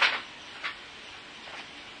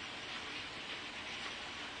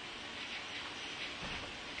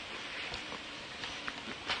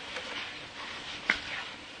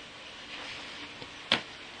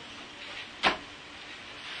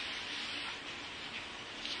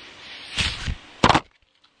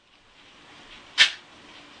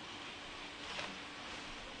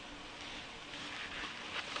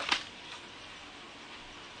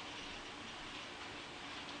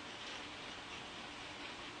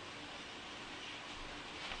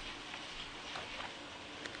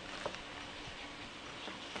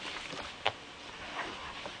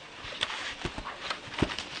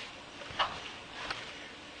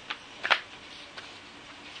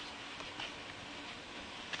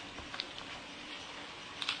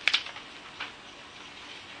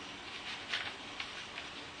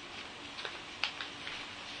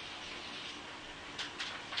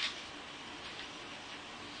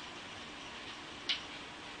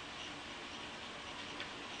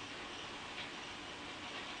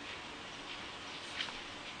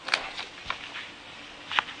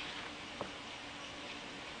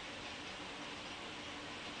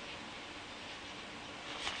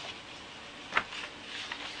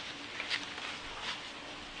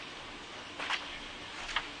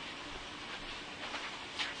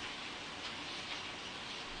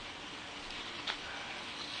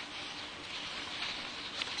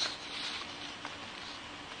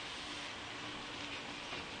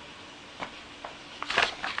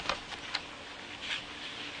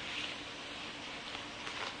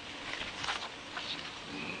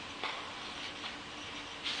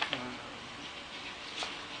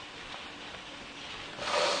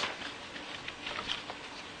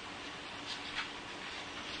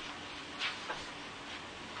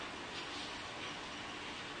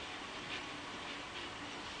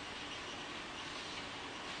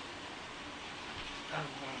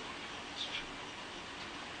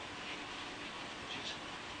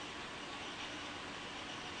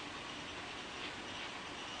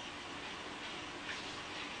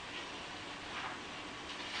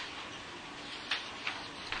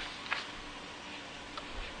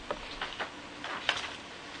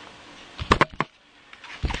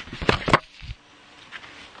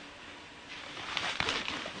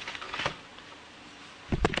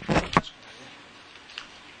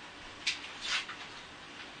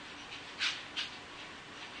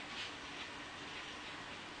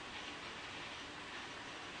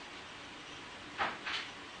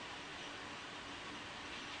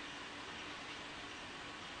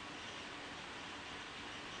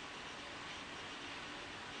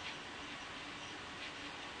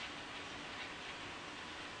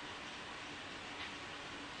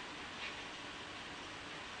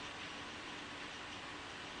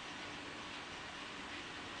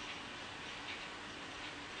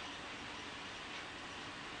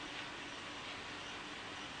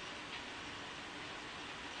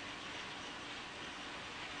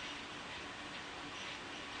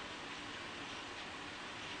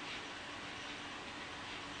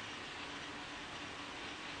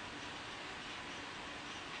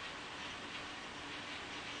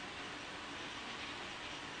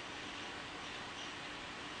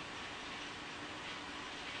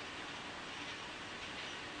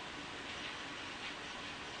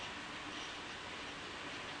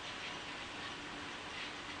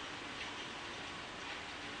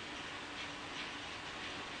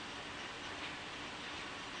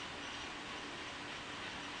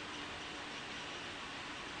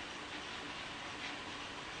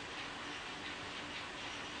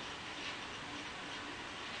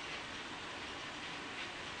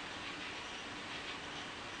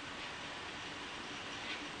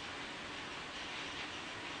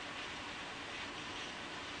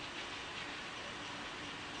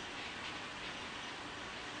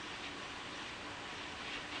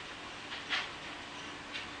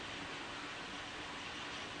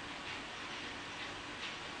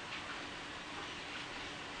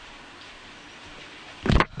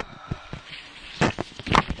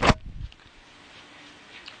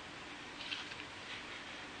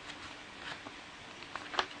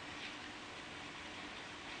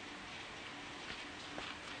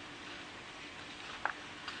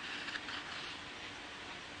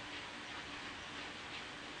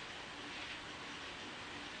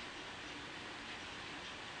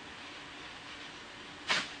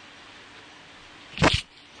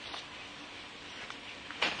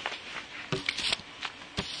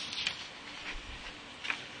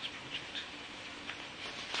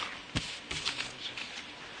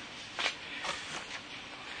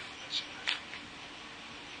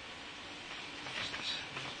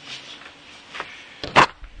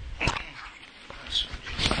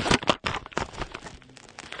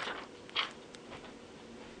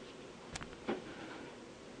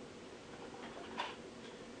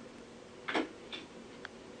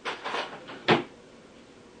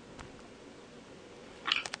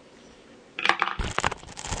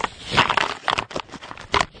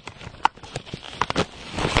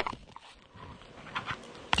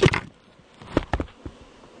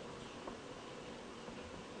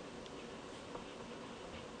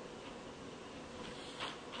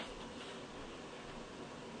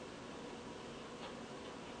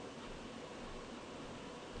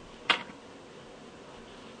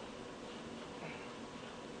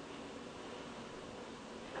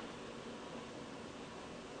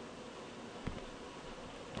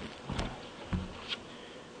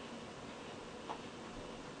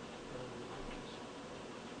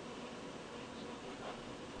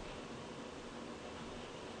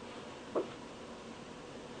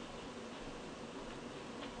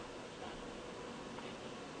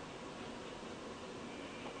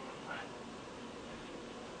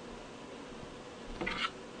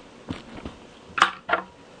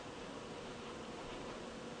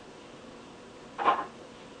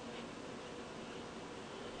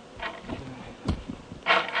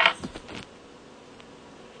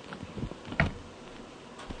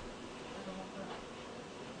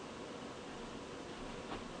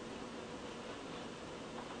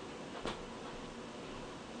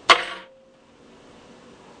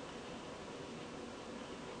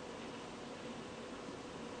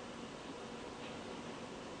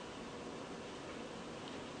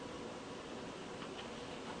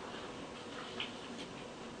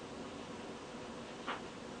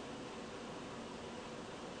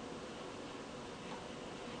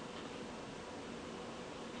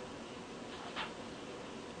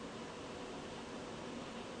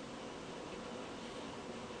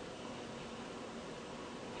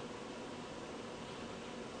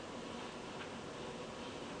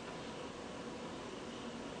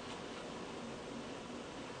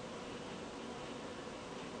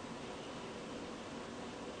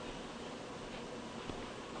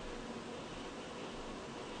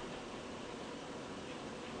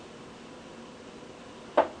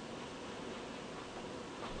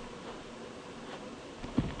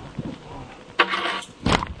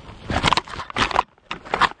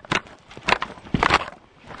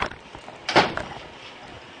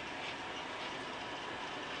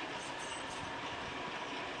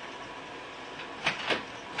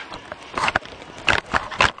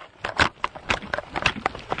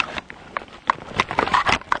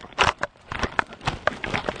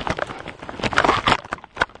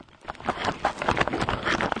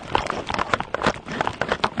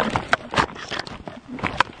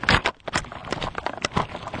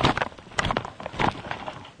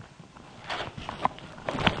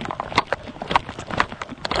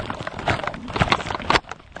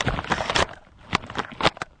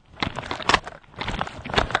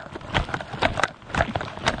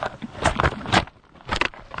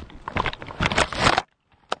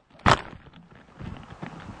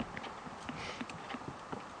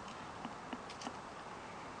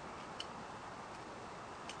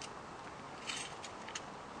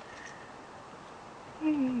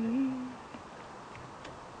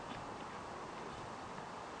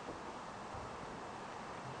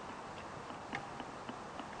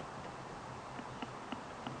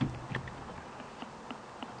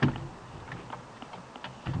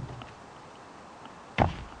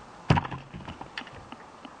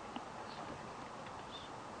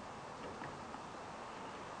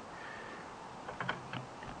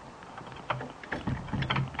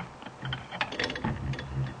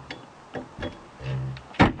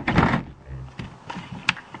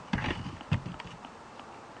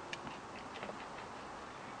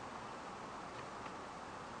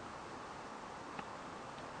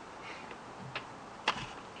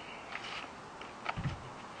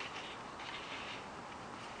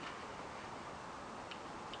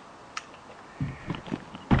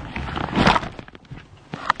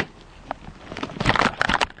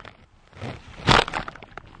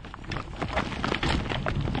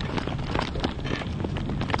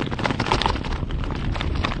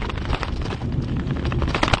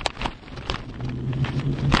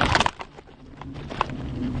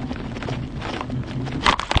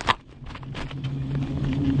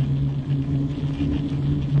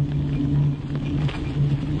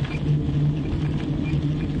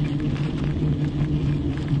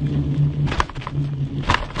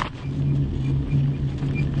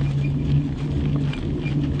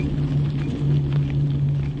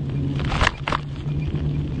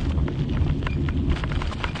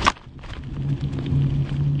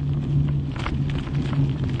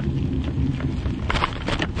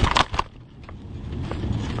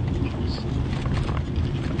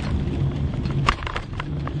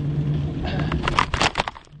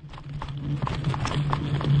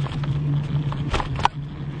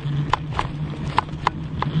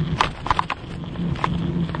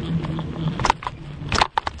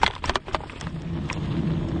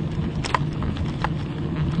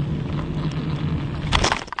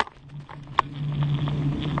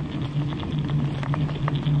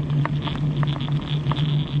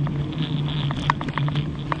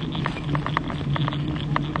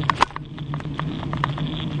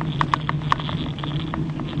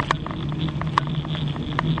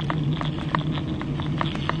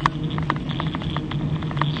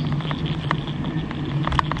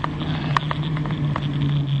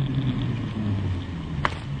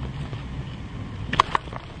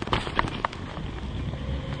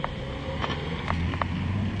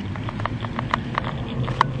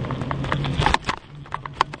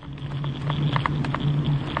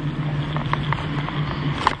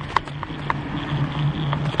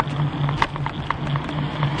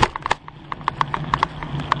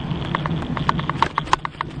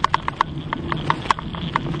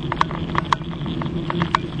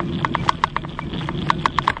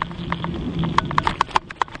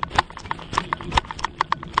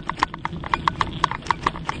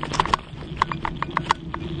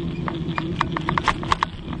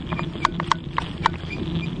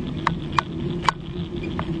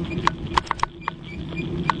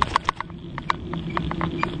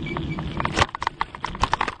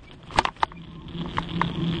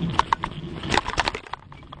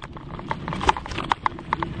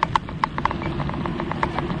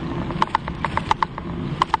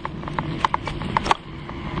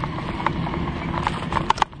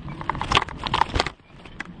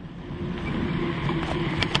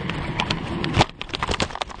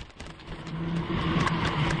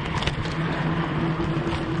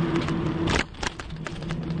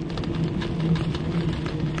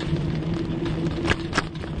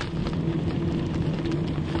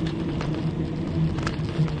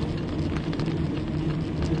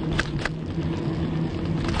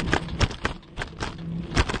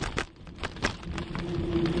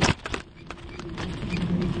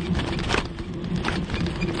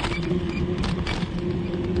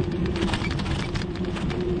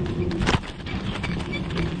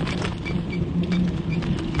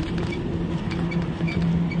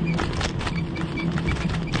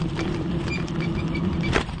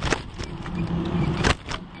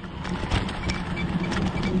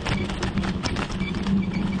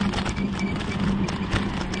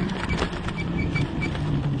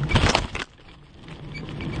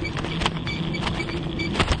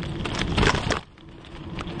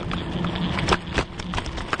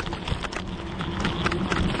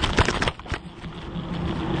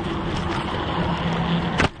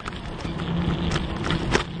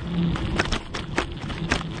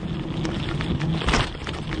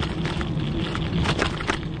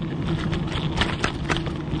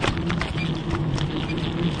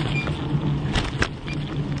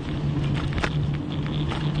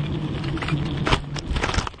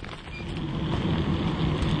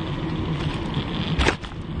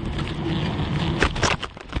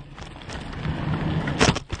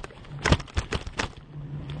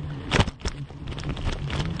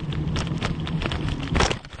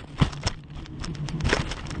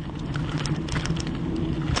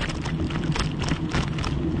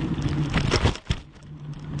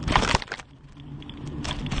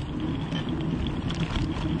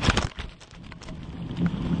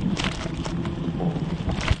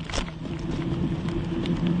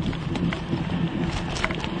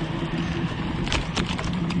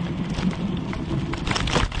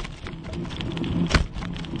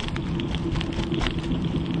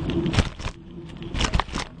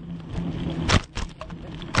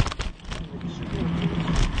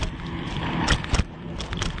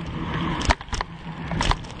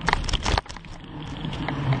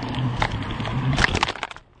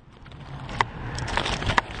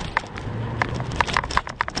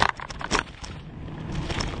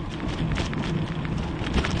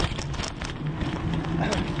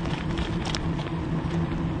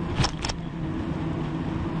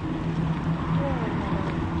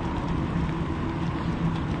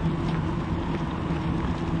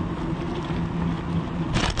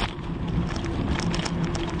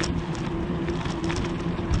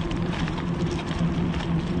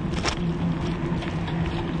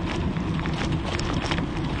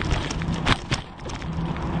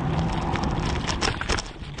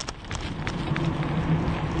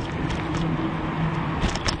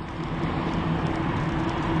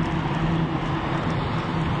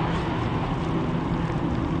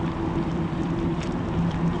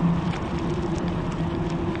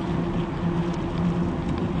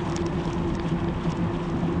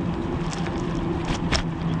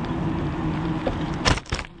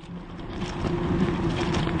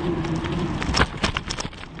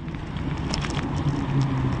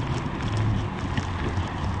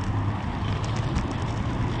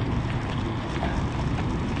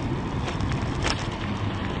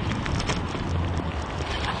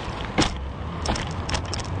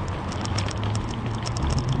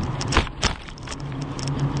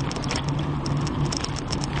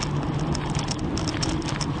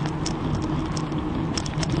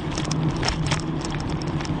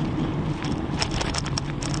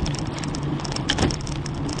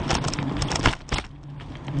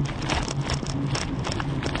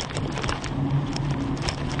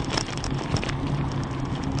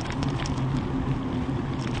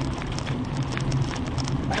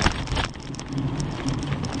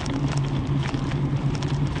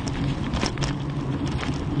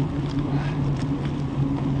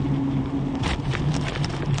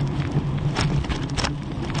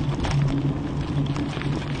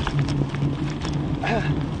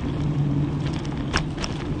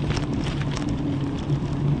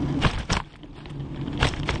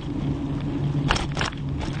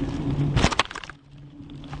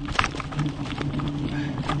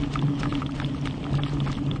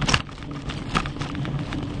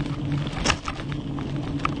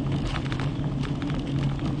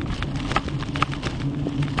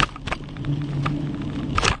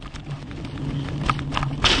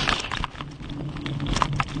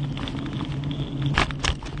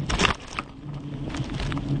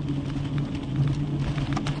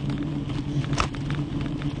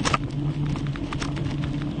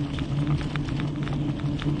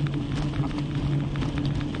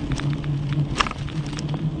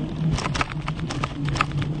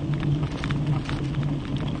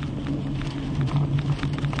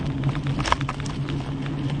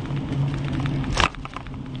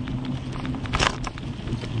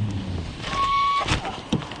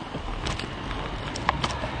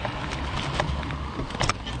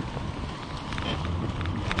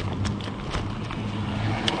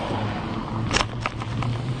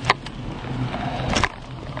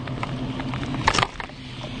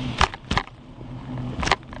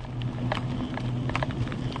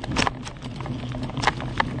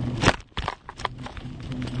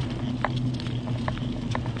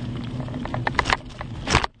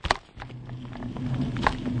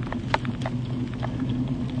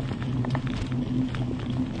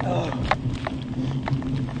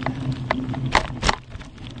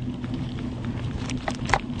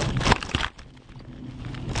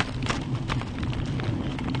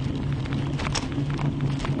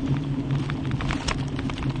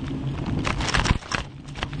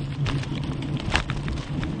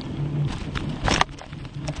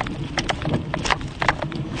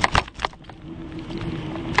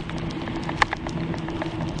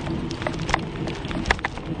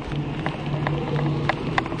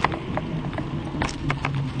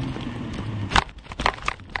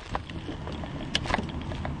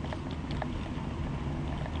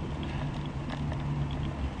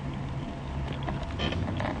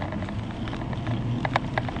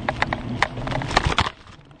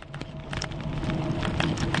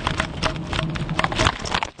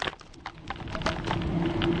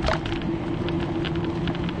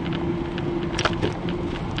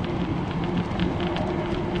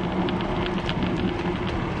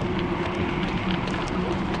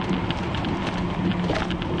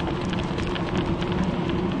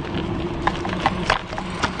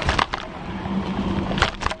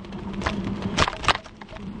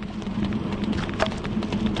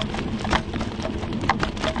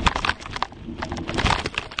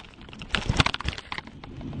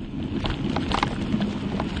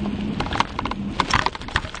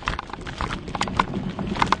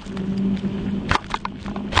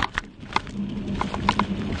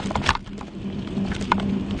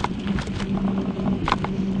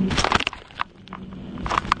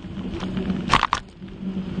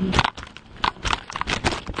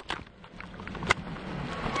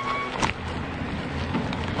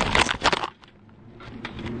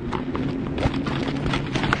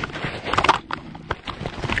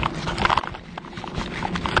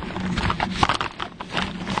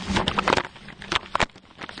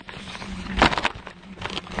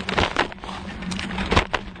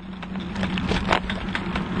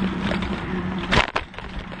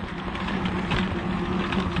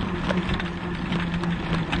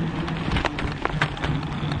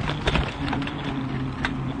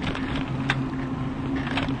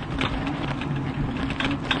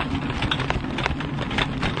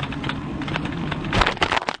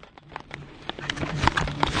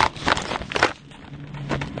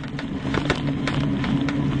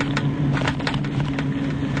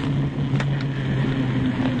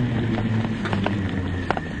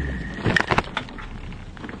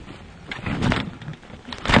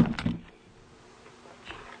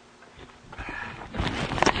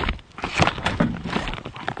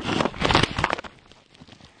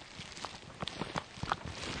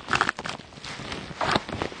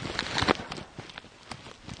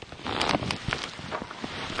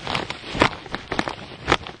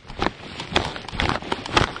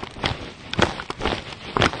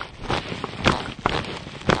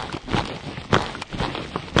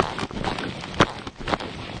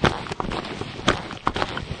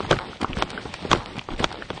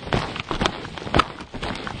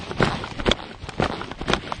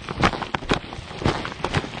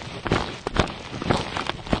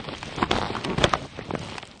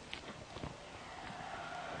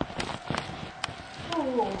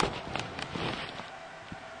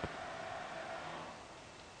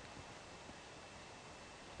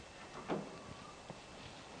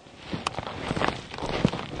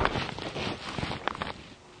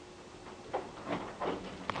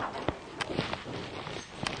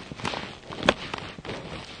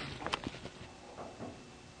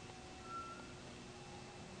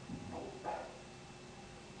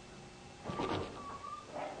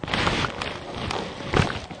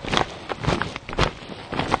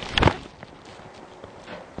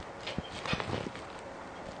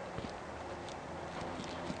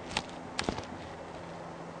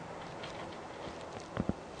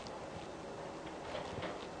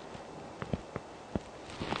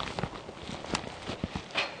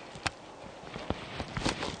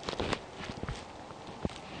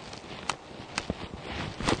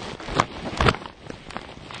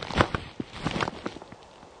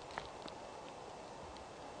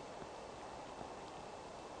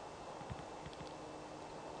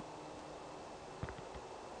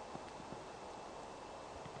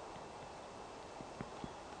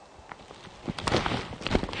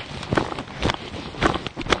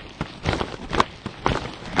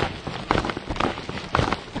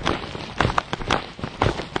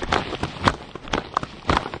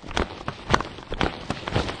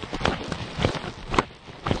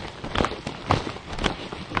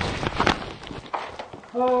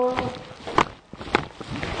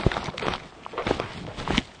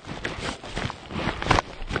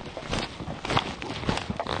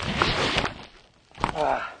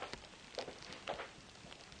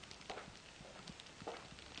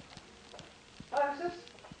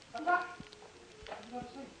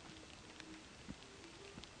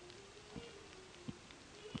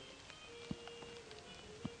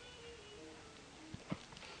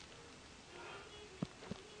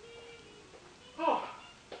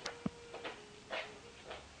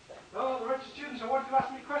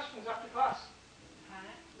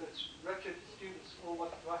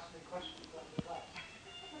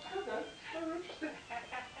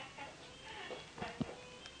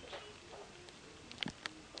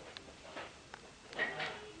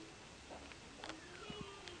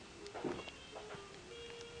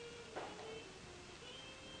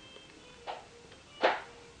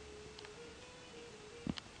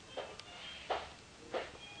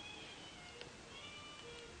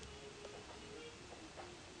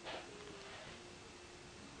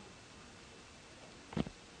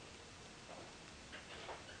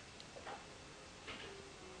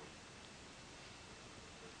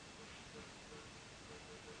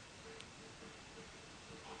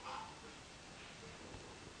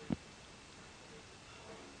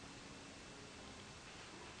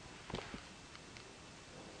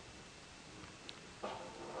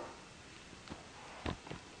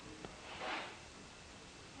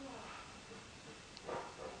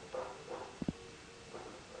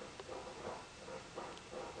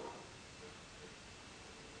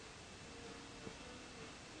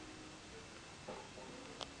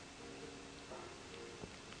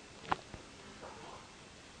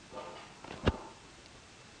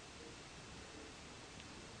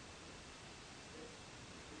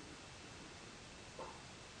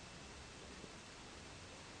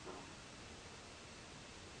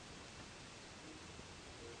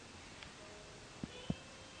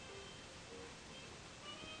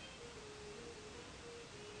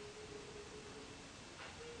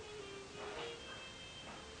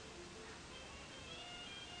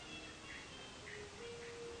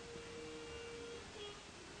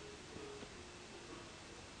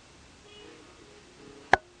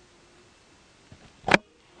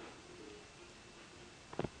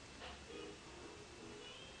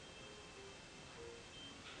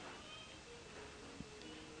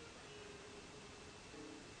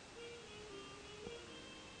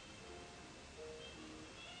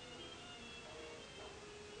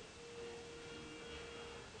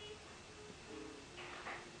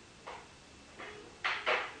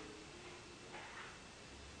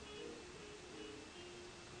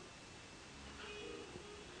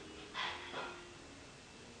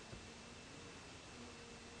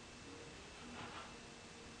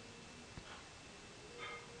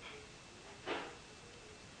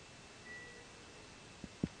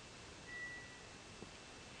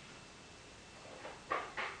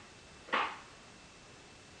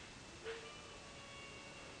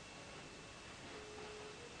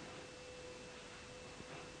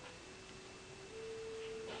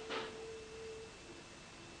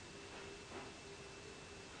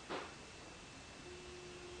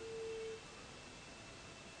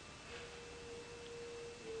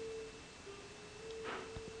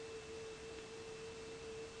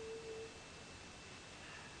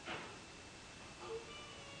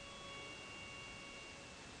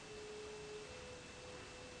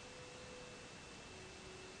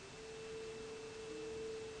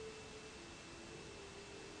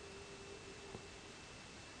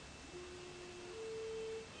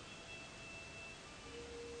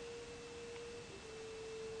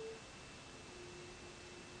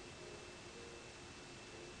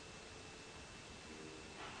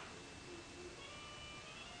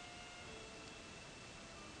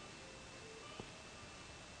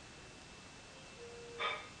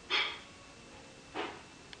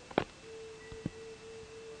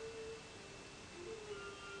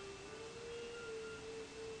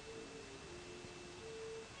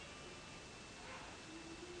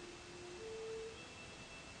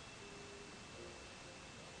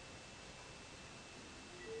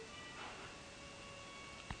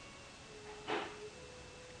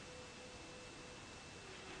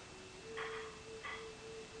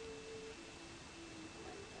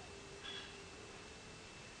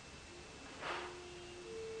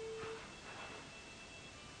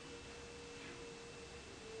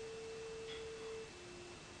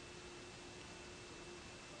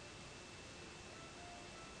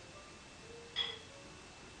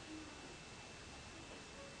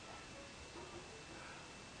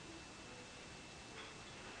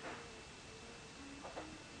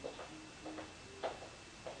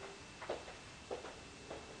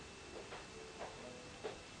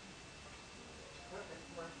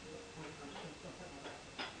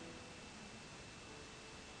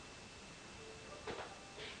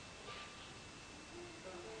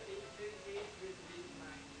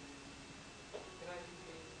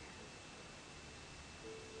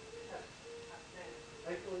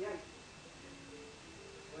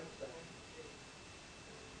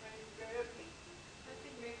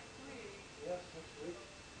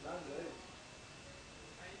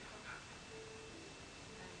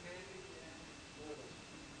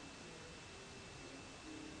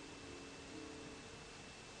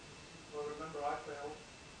 remember I failed,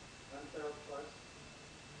 and failed twice.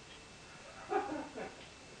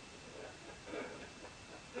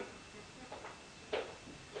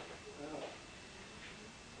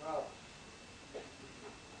 Well,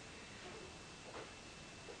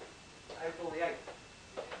 April the 8th.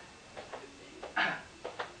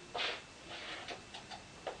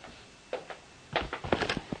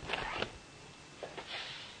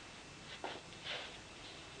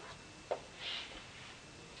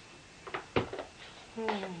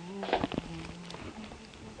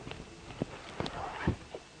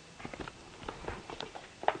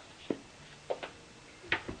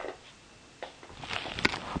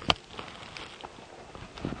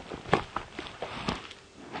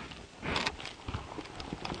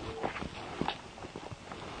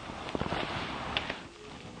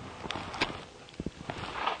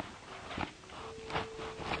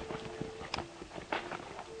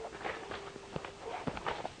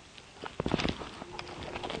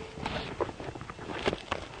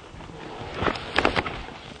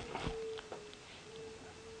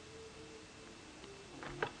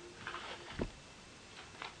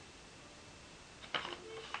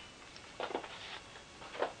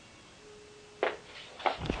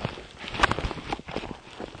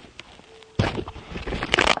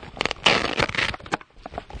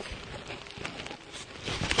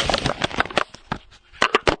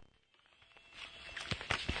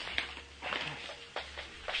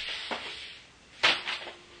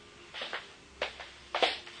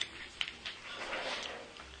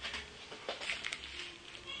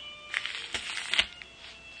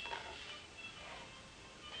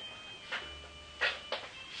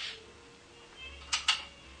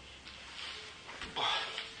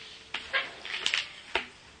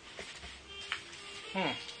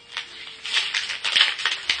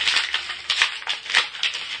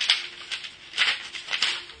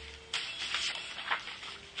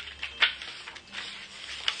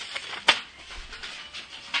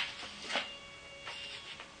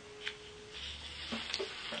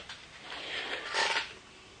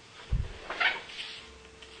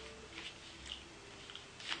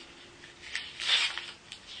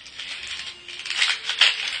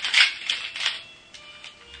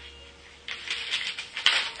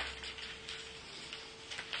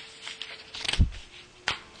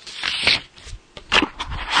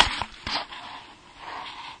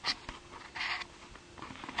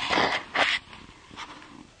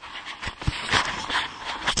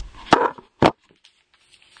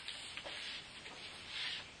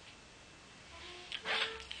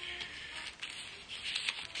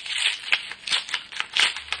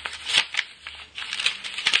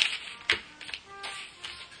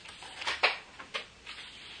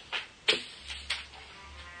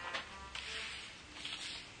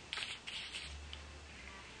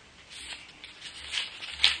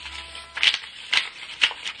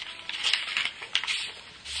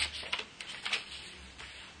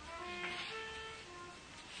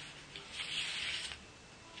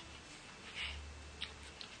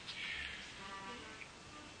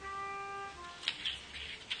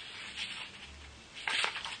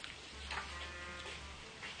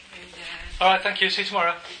 All right, thank you. See you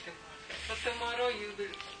tomorrow. So tomorrow you will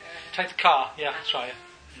Take the car. Yeah, that's right.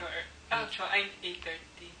 Yeah. I'll try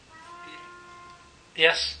 8:30.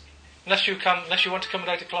 Yes. Unless you want to come at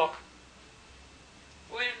 8 o'clock.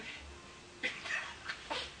 Well,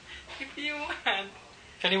 if you want.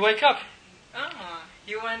 Can you wake up? Oh,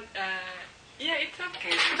 you want? Yeah, it's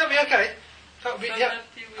okay. That'll be okay. That'll be, So yeah. that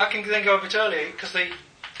you will- I can then go a bit early because they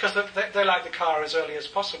like the car as early as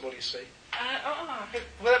possible. You see. Oh.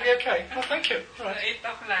 Will that be okay? Oh, thank you. All right. 8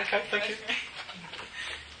 o'clock. Okay, thank you.